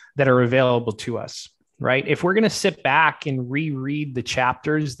tools that are available to us. Right? If we're going to sit back and reread the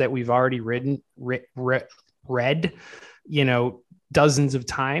chapters that we've already read, dozens of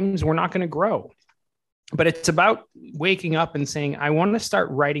times, we're not going to grow. But it's about waking up and saying, I want to start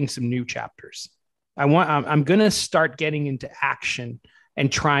writing some new chapters. I'm going to start getting into action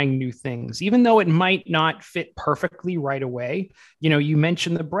and trying new things, even though it might not fit perfectly right away. You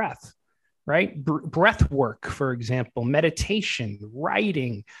mentioned the breath, right? Breath work, for example, meditation,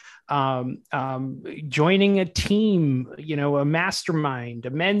 writing, joining a team, a mastermind, a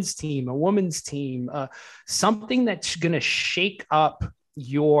men's team, a woman's team, something that's going to shake up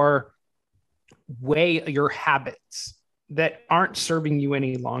your way, your habits that aren't serving you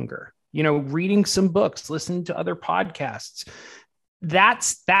any longer. Reading some books, listening to other podcasts.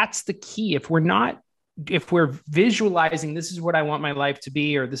 That's the key. If we're visualizing, this is what I want my life to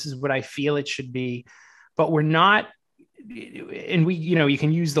be, or this is what I feel it should be, but we're not, and you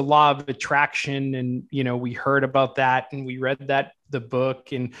can use the law of attraction, and, we heard about that and we read the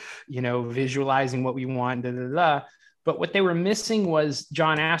book, and, visualizing what we want, But what they were missing was,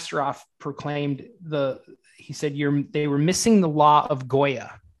 John Astroff proclaimed they were missing the law of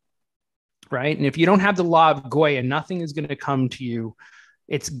GOYA. Right. And if you don't have the law of GOYA, nothing is going to come to you.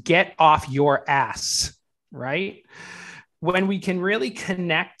 It's get off your ass. Right. When we can really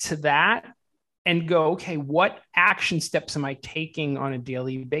connect to that and go, okay, what action steps am I taking on a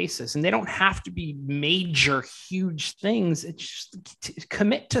daily basis? And they don't have to be major, huge things. It's just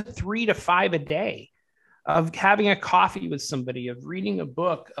commit to 3 to 5 a day of having a coffee with somebody, of reading a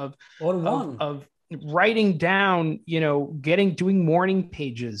book, of writing down, doing morning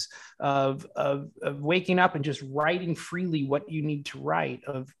pages, of waking up and just writing freely what you need to write,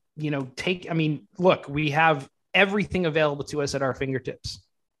 look, we have everything available to us at our fingertips,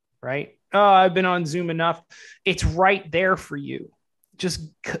 right? Oh, I've been on Zoom enough. It's right there for you. Just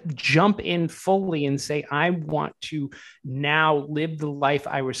jump in fully and say, I want to now live the life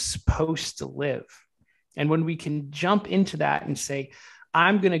I was supposed to live. And when we can jump into that and say,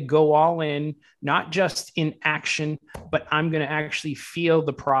 I'm going to go all in, not just in action, but I'm going to actually feel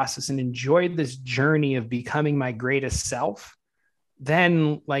the process and enjoy this journey of becoming my greatest self,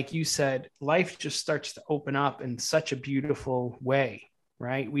 then, like you said, life just starts to open up in such a beautiful way,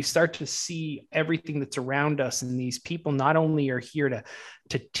 right? We start to see everything that's around us, and these people not only are here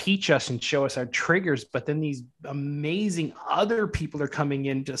to teach us and show us our triggers, but then these amazing other people are coming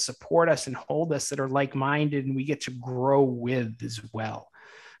in to support us and hold us that are like-minded, and we get to grow with as well.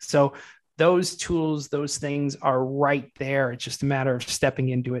 So those tools, those things are right there. It's just a matter of stepping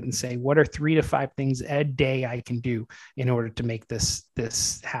into it and say, what are 3 to 5 things a day I can do in order to make this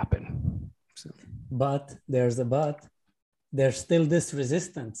happen? So. But there's a but. there's still this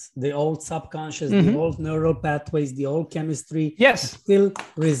resistance. The old subconscious, the old neural pathways, the old chemistry, yes, still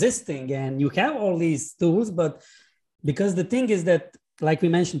resisting. And you have all these tools, but because the thing is that, like we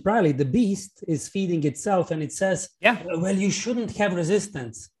mentioned priorly, the beast is feeding itself, and it says, well, you shouldn't have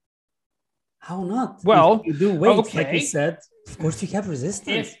resistance. How not? Well, if you do weights, like we said, of course you have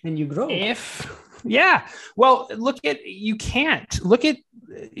resistance and you grow. Well, you can't look at,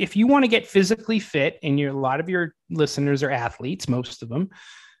 if you want to get physically fit, and a lot of your listeners are athletes, most of them,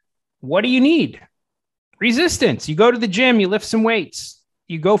 what do you need? Resistance. You go to the gym, you lift some weights,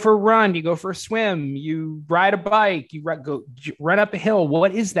 you go for a run, you go for a swim, you ride a bike, you run up a hill.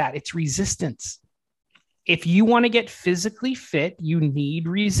 What is that? It's resistance. If you want to get physically fit, you need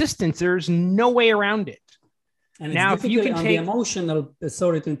resistance. There's no way around it. And now, if you can the emotional,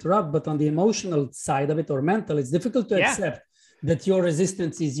 sorry to interrupt, but on the emotional side of it, or mental, it's difficult to accept that your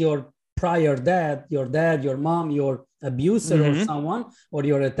resistance is your prior dad, your mom, your abuser or someone, or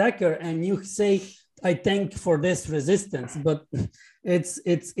your attacker. And you say, I thank for this resistance, but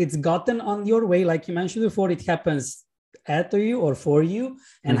it's gotten on your way. Like you mentioned before, it happens after you or for you,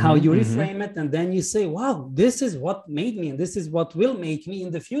 and how you reframe it. And then you say, wow, this is what made me, and this is what will make me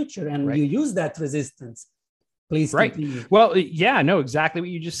in the future. And you use that resistance. Please continue. Well, no, exactly what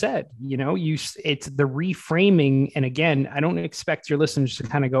you just said. It's the reframing. And again, I don't expect your listeners to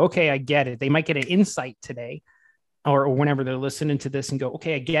kind of go, okay, I get it. They might get an insight today or whenever they're listening to this and go,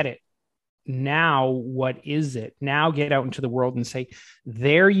 okay, I get it. Now, what is it? Now get out into the world and say,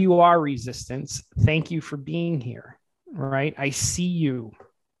 there you are, resistance. Thank you for being here. Right? I see you.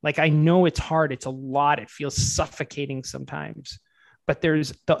 Like, I know it's hard. It's a lot. It feels suffocating sometimes. But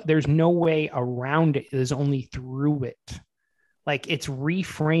there's no way around it. There's only through it. Like, it's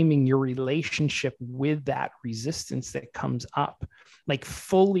reframing your relationship with that resistance that comes up, like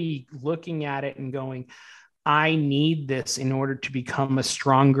fully looking at it and going, I need this in order to become a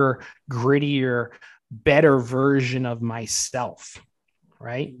stronger, grittier, better version of myself.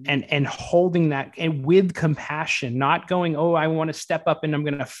 Right. And holding that, and with compassion, not going, oh, I want to step up and I'm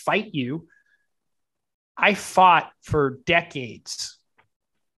going to fight you. I fought for decades.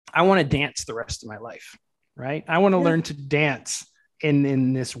 I want to dance the rest of my life, right? I want to learn to dance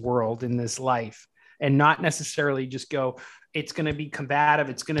in this world, in this life, and not necessarily just go, it's going to be combative.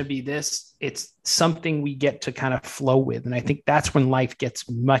 It's going to be this. It's something we get to kind of flow with. And I think that's when life gets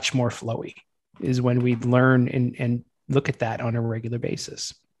much more flowy, is when we learn and look at that on a regular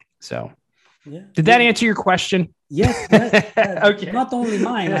basis. So did that answer your question? Yes. Okay. Not only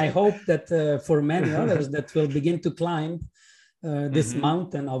mine. I hope that for many others that will begin to climb this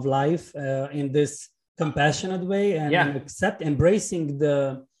mountain of life in this compassionate way, and embracing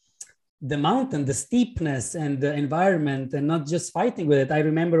the mountain, the steepness and the environment, and not just fighting with it. I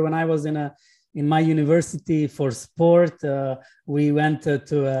remember when I was in my university for sport, we went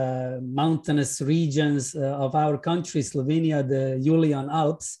to mountainous regions of our country, Slovenia, the Julian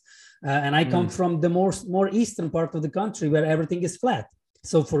Alps. And I come from the more eastern part of the country where everything is flat.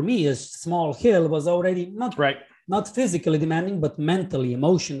 So for me, a small hill was already not physically demanding, but mentally,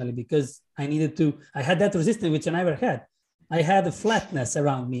 emotionally, because I had that resistance, which I never had. I had a flatness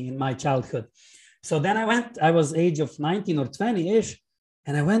around me in my childhood. So then I was age of 19 or 20-ish,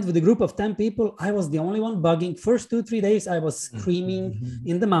 and I went with a group of 10 people. I was the only one bugging. First 2-3 days, I was screaming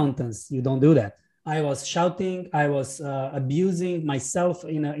in the mountains. You don't do that. I was shouting. I was abusing myself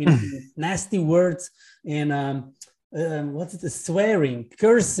in nasty words, in swearing,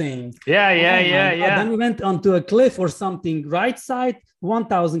 cursing. Then we went onto a cliff or something. Right side,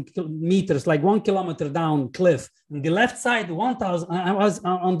 1,000 meters, like 1 kilometer down cliff. And the left side, 1,000. I was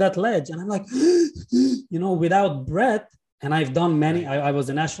on that ledge, and I'm like, without breath. And I've done many. I was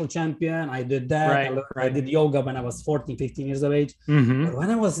a national champion. I did that. I did yoga when I was 14, 15 years of age. But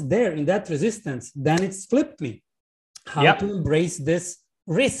when I was there in that resistance, then it's flipped me. How to embrace this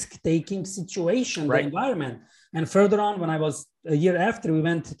risk-taking situation, the environment. And further on, when I was a year after, we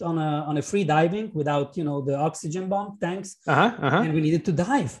went on a free diving without, the oxygen bomb tanks. And we needed to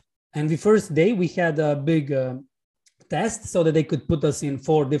dive. And the first day we had a big test so that they could put us in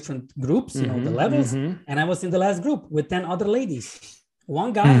 4 different groups, the levels. And I was in the last group with 10 other ladies.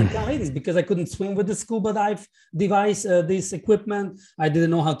 One guy and 10 ladies, because I couldn't swim with the scuba dive device, this equipment. I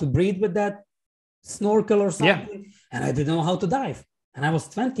didn't know how to breathe with that snorkel or something. And I didn't know how to dive. And I was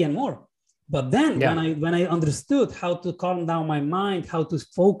 20 and more. But then when I understood how to calm down my mind, how to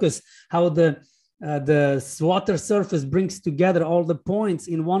focus, how the water surface brings together all the points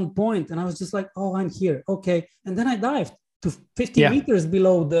in one point. And I was just like, oh, I'm here. Okay. And then I dived to 50 meters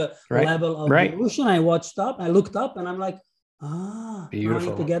below the level of the ocean. I looked up and I'm like, beautiful.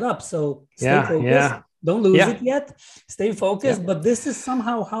 I need to get up. So stay focused. Don't lose Yeah. it yet. Stay focused. Yeah. But this is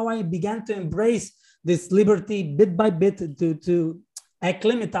somehow how I began to embrace this liberty bit by bit, to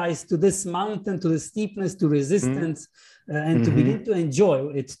acclimatize to this mountain, to the steepness, to resistance, and to begin to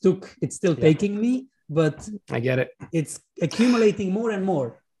enjoy. It's still taking me, but I get it. it's accumulating more and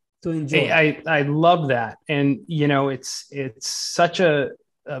more to enjoy. I love that. And, you know, it's such a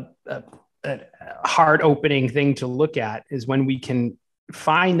heart opening thing to look at, is when we can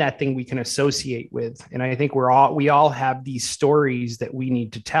find that thing we can associate with. And I think we all have these stories that we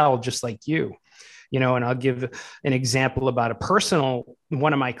need to tell, just like you. You know, and I'll give an example about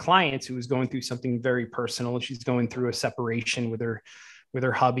one of my clients who was going through something very personal. She's going through a separation with her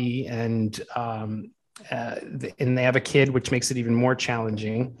hubby, and they have a kid, which makes it even more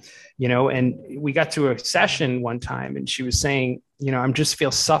challenging, you know. And we got to a session one time, and she was saying, you know, I'm just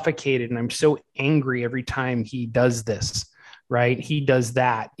feel suffocated, and I'm so angry every time he does this, right? He does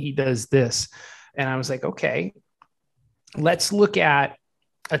that, he does this. And I was like, okay, let's look at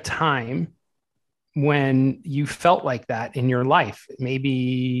a time when you felt like that in your life,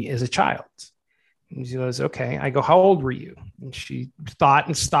 maybe as a child. And she goes, okay. I go, how old were you? And she thought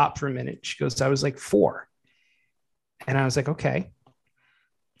and stopped for a minute. She goes, I was like 4. And I was like, okay.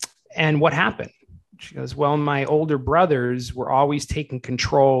 And what happened? She goes, well, my older brothers were always taking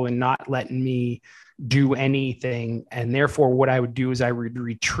control and not letting me do anything. And therefore, what I would do is I would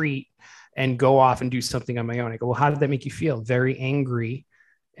retreat and go off and do something on my own. I go, well, how did that make you feel? Very angry.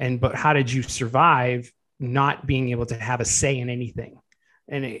 But how did you survive not being able to have a say in anything?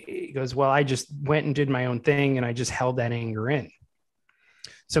 And it goes, well, I just went and did my own thing, and I just held that anger in.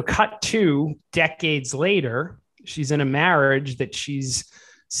 So cut to decades later, she's in a marriage that she's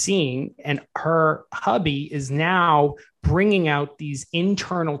seeing, and her hubby is now bringing out these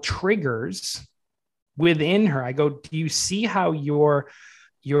internal triggers within her. I go, do you see how your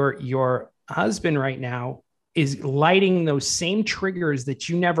husband right now is lighting those same triggers that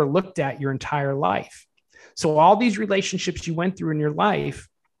you never looked at your entire life? So all these relationships you went through in your life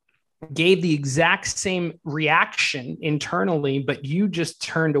gave the exact same reaction internally, but you just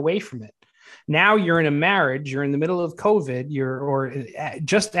turned away from it. Now you're in a marriage, you're in the middle of COVID, or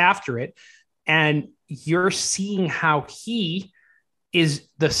just after it, and you're seeing how he is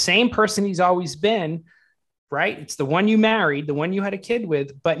the same person he's always been, right? It's the one you married, the one you had a kid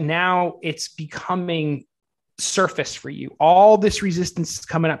with, but now it's becoming surface for you. All this resistance is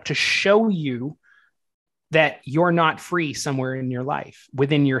coming up to show you that you're not free somewhere in your life,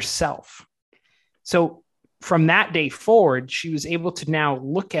 within yourself. So from that day forward, she was able to now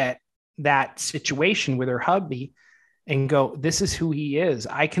look at that situation with her hubby and go, this is who he is.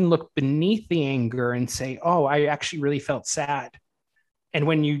 I can look beneath the anger and say, oh, I actually really felt sad. And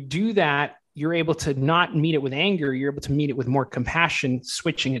when you do that, you're able to not meet it with anger. You're able to meet it with more compassion,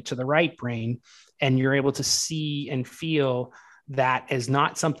 switching it to the right brain. And you're able to see and feel that as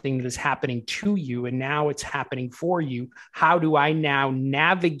not something that is happening to you, and now it's happening for you. How do I now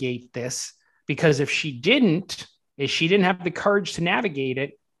navigate this? Because if she didn't have the courage to navigate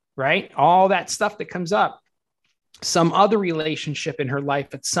it, right? All that stuff that comes up, some other relationship in her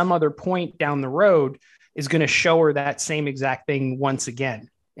life at some other point down the road is going to show her that same exact thing once again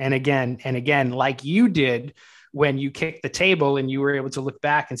and again and again, like you did when you kicked the table and you were able to look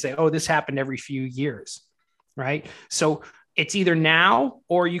back and say, oh, this happened every few years, right? So it's either now,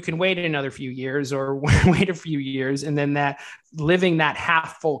 or you can wait another few years, or wait a few years, and then that living that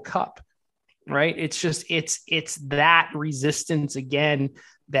half full cup, right? It's just, it's that resistance again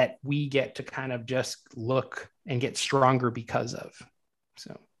that we get to kind of just look and get stronger because of.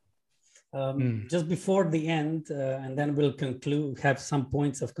 So just before the end, and then we'll have some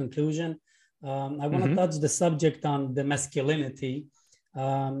points of conclusion. I want to touch the subject on the masculinity,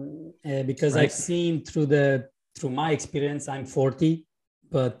 because I've seen through my experience, I'm 40,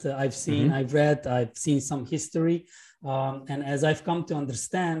 but I've read, I've seen some history. And as I've come to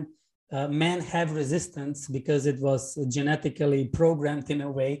understand, men have resistance because it was genetically programmed in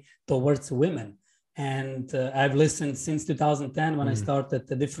a way towards women. And I've listened since 2010 when I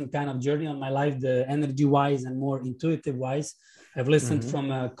started a different kind of journey on my life, the energy wise and more intuitive wise. I've listened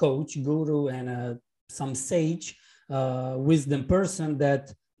from a coach, guru, and some sage wisdom person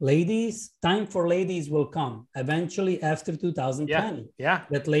that ladies, time for ladies will come eventually after 2020.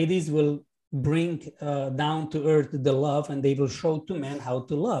 That ladies will bring down to earth the love, and they will show to men how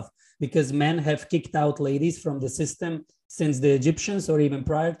to love, because men have kicked out ladies from the system since the Egyptians, or even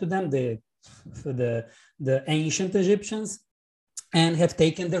prior to them, the ancient Egyptians, and have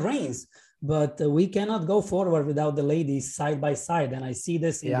taken the reins. But we cannot go forward without the ladies side by side. And I see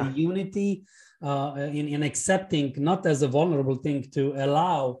this in the unity, in accepting, not as a vulnerable thing, to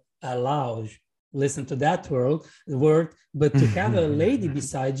allow listen to that word, but to have a lady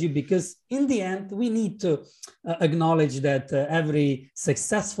beside you, because in the end, we need to acknowledge that every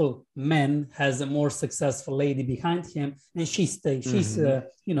successful man has a more successful lady behind him, and she's pointing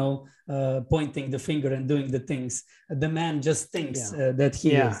the finger and doing the things. The man just thinks that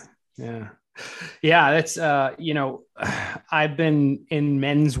he is. Yeah, that's, I've been in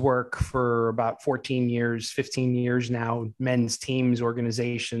men's work for about 14 years, 15 years now, men's teams,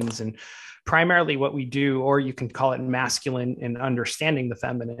 organizations, and primarily what we do, or you can call it masculine and understanding the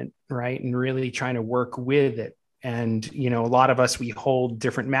feminine, right? And really trying to work with it. And, a lot of us, we hold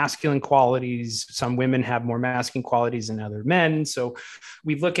different masculine qualities. Some women have more masculine qualities than other men. So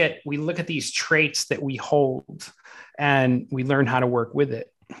we look at these traits that we hold and we learn how to work with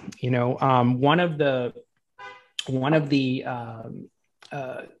it. One of the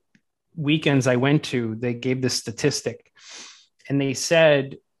weekends I went to, they gave this statistic, and they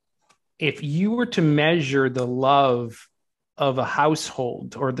said, if you were to measure the love of a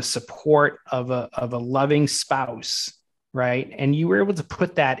household or the support of a loving spouse, right, and you were able to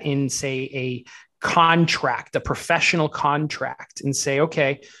put that in, say, a contract, a professional contract, and say,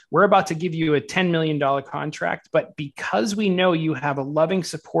 okay, we're about to give you a $10 million contract, but because we know you have a loving,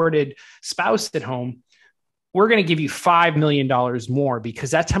 supported spouse at home, we're going to give you $5 million more, because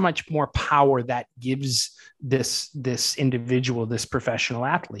that's how much more power that gives this individual, this professional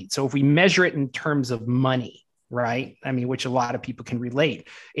athlete. So if we measure it in terms of money, right, I mean, which a lot of people can relate,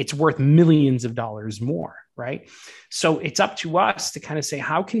 it's worth millions of dollars more. Right. So it's up to us to kind of say,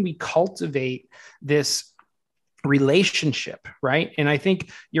 how can we cultivate this relationship? Right. And I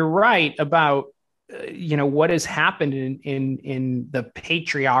think you're right about, what has happened in the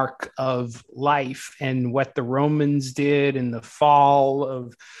patriarch of life, and what the Romans did, and the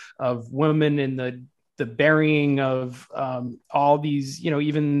fall of women, and the burying of all these,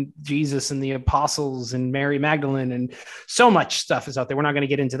 even Jesus and the apostles and Mary Magdalene, and so much stuff is out there. We're not going to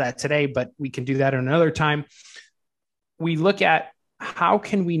get into that today, but we can do that another time. We look at how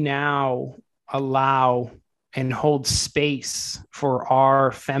can we now allow and hold space for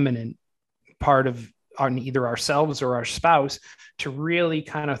our feminine part of either ourselves or our spouse to really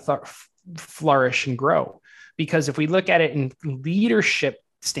kind of flourish and grow. Because if we look at it in leadership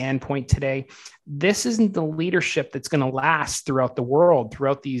standpoint today, this isn't the leadership that's going to last throughout the world,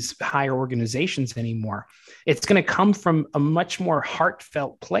 throughout these higher organizations anymore. It's going to come from a much more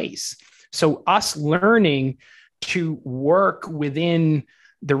heartfelt place. So us learning to work within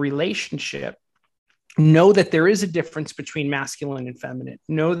the relationship, know that there is a difference between masculine and feminine,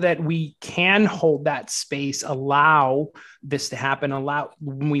 know that we can hold that space, allow this to happen,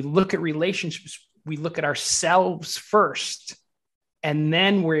 when we look at relationships, we look at ourselves first, and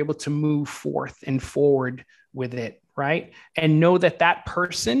then we're able to move forth and forward with it, right? And know that that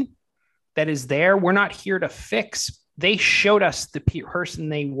person that is there, we're not here to fix. They showed us the person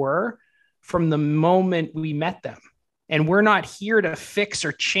they were from the moment we met them. And we're not here to fix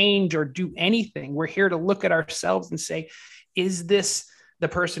or change or do anything. We're here to look at ourselves and say, is this the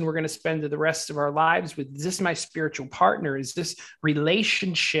person we're going to spend the rest of our lives with? Is this my spiritual partner? Is this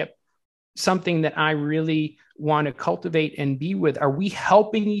relationship something that I really want to cultivate and be with? Are we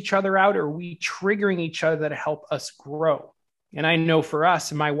helping each other out, or are we triggering each other to help us grow? And I know for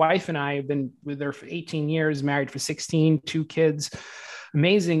us, my wife and I have been with her for 18 years, married for 16, 2 kids.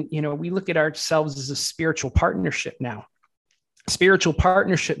 Amazing. We look at ourselves as a spiritual partnership now. Spiritual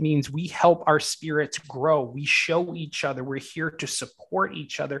partnership means we help our spirits grow. We show each other. We're here to support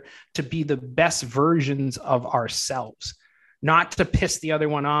each other to be the best versions of ourselves, not to piss the other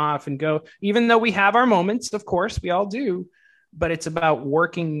one off and go, even though we have our moments, of course, we all do, but it's about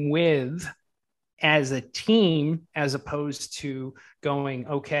working with as a team, as opposed to going,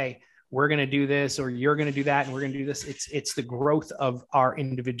 okay, we're going to do this, or you're going to do that, and we're going to do this. It's the growth of our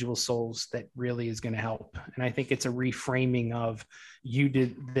individual souls that really is going to help. And I think it's a reframing of you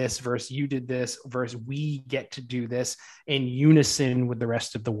did this versus you did this versus we get to do this in unison with the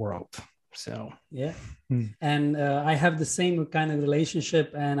rest of the world. So, yeah. And I have the same kind of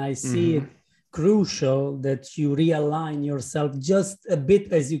relationship, and I see it crucial that you realign yourself just a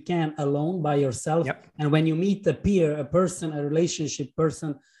bit as you can alone by yourself. Yep. And when you meet a peer, a person, a relationship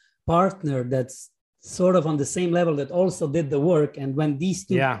person, partner that's sort of on the same level that also did the work, and when these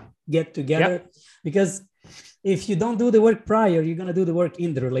two get together, because if you don't do the work prior, you're going to do the work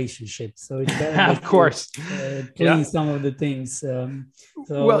in the relationship. So it's better of course clean some of the things.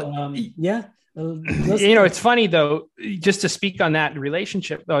 It's funny though, just to speak on that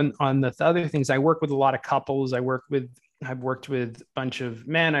relationship, on the other things, I work with a lot of couples. I've worked with a bunch of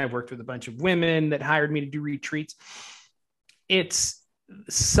men. I've worked with a bunch of women that hired me to do retreats. It's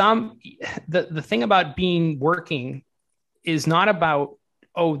the thing about working is not about,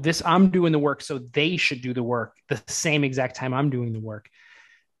 oh, I'm doing the work, so they should do the work the same exact time I'm doing the work.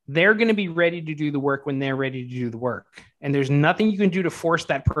 They're going to be ready to do the work when they're ready to do the work. And there's nothing you can do to force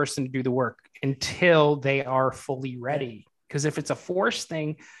that person to do the work until they are fully ready. Because if it's a forced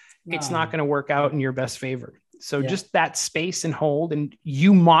thing, it's not going to work out in your best favor. So just that space and hold, and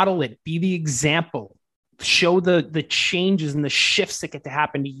you model it, be the example, show the changes and the shifts that get to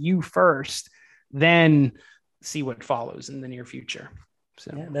happen to you first, then see what follows in the near future.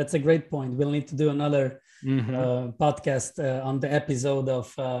 So that's a great point. We'll need to do another podcast on the episode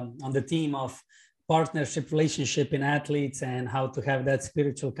of on the theme of partnership relationship in athletes and how to have that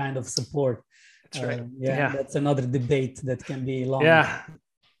spiritual kind of support. That's right. That's another debate that can be long. Yeah.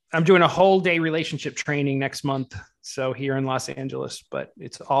 I'm doing a whole day relationship training next month. So here in Los Angeles, but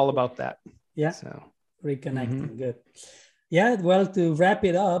it's all about that. Yeah. So reconnecting. Good. Yeah. Well, to wrap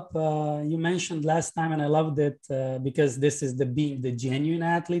it up, you mentioned last time, and I loved it because this is the Being the Genuine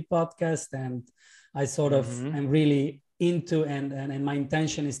Athlete podcast. And I sort of am really into, and my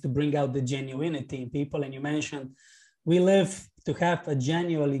intention is to bring out the genuinity in people. And you mentioned we live to have a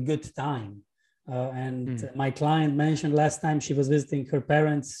genuinely good time. My client mentioned last time she was visiting her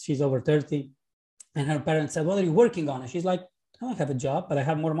parents, she's over 30, and her parents said, what are you working on? And she's like, I don't have a job, but I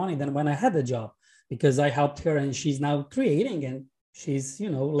have more money than when I had a job because I helped her, and she's now creating, and she's,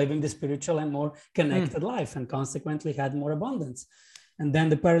 living the spiritual and more connected life, and consequently had more abundance. And then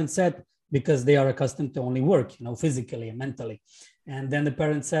the parents said, because they are accustomed to only work, physically and mentally. And then the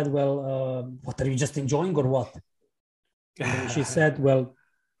parents said, well, what are you just enjoying or what? And she said, well,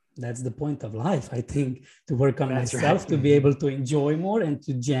 that's the point of life, I think, to work on myself, to be able to enjoy more and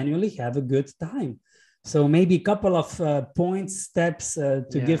to genuinely have a good time. So maybe a couple of steps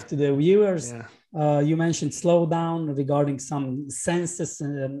to give to the viewers. You mentioned slow down regarding some senses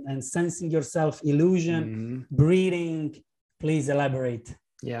and sensing yourself, illusion, breathing. Please elaborate.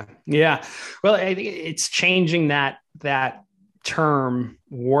 Yeah. Well, I think it's changing that term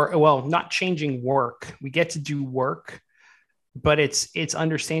work. Well, not changing work. We get to do work, but it's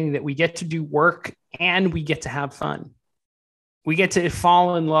understanding that we get to do work and we get to have fun. We get to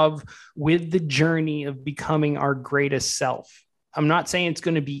fall in love with the journey of becoming our greatest self. I'm not saying it's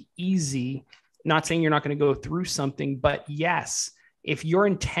going to be easy, not saying you're not going to go through something, but yes, if your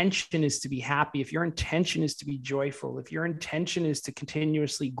intention is to be happy, if your intention is to be joyful, if your intention is to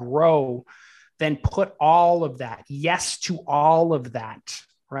continuously grow, then put all of that, yes to all of that,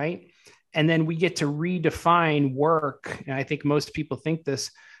 right? And then we get to redefine work. And I think most people think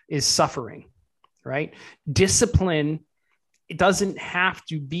this is suffering, right? Discipline, it doesn't have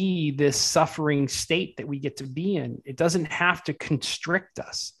to be this suffering state that we get to be in. It doesn't have to constrict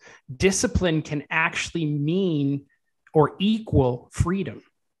us. Discipline can actually mean or equal freedom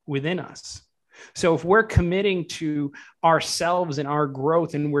within us. So if we're committing to ourselves and our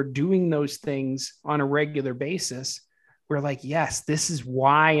growth and we're doing those things on a regular basis, we're like, yes, this is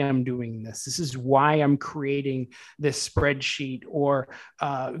why I'm doing this. This is why I'm creating this spreadsheet or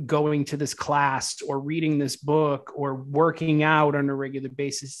going to this class or reading this book or working out on a regular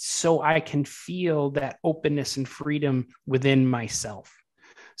basis so I can feel that openness and freedom within myself.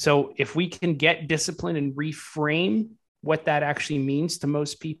 So if we can get discipline and reframe what that actually means to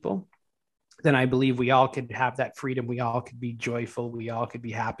most people, then I believe we all could have that freedom. We all could be joyful. We all could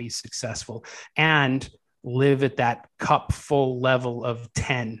be happy, successful, and live at that cup full level of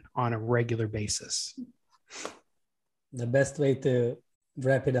 10 on a regular basis. The best way to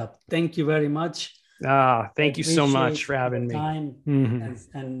wrap it up. Thank you very much. Thank you so much for having me. Time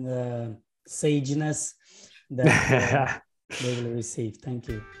and sageness that they will receive. Thank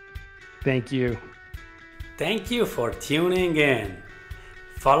you. Thank you. Thank you for tuning in.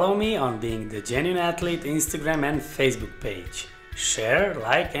 Follow me on Being the Genuine Athlete Instagram and Facebook page. Share,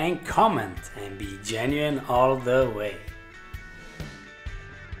 like, and comment, and be genuine all the way.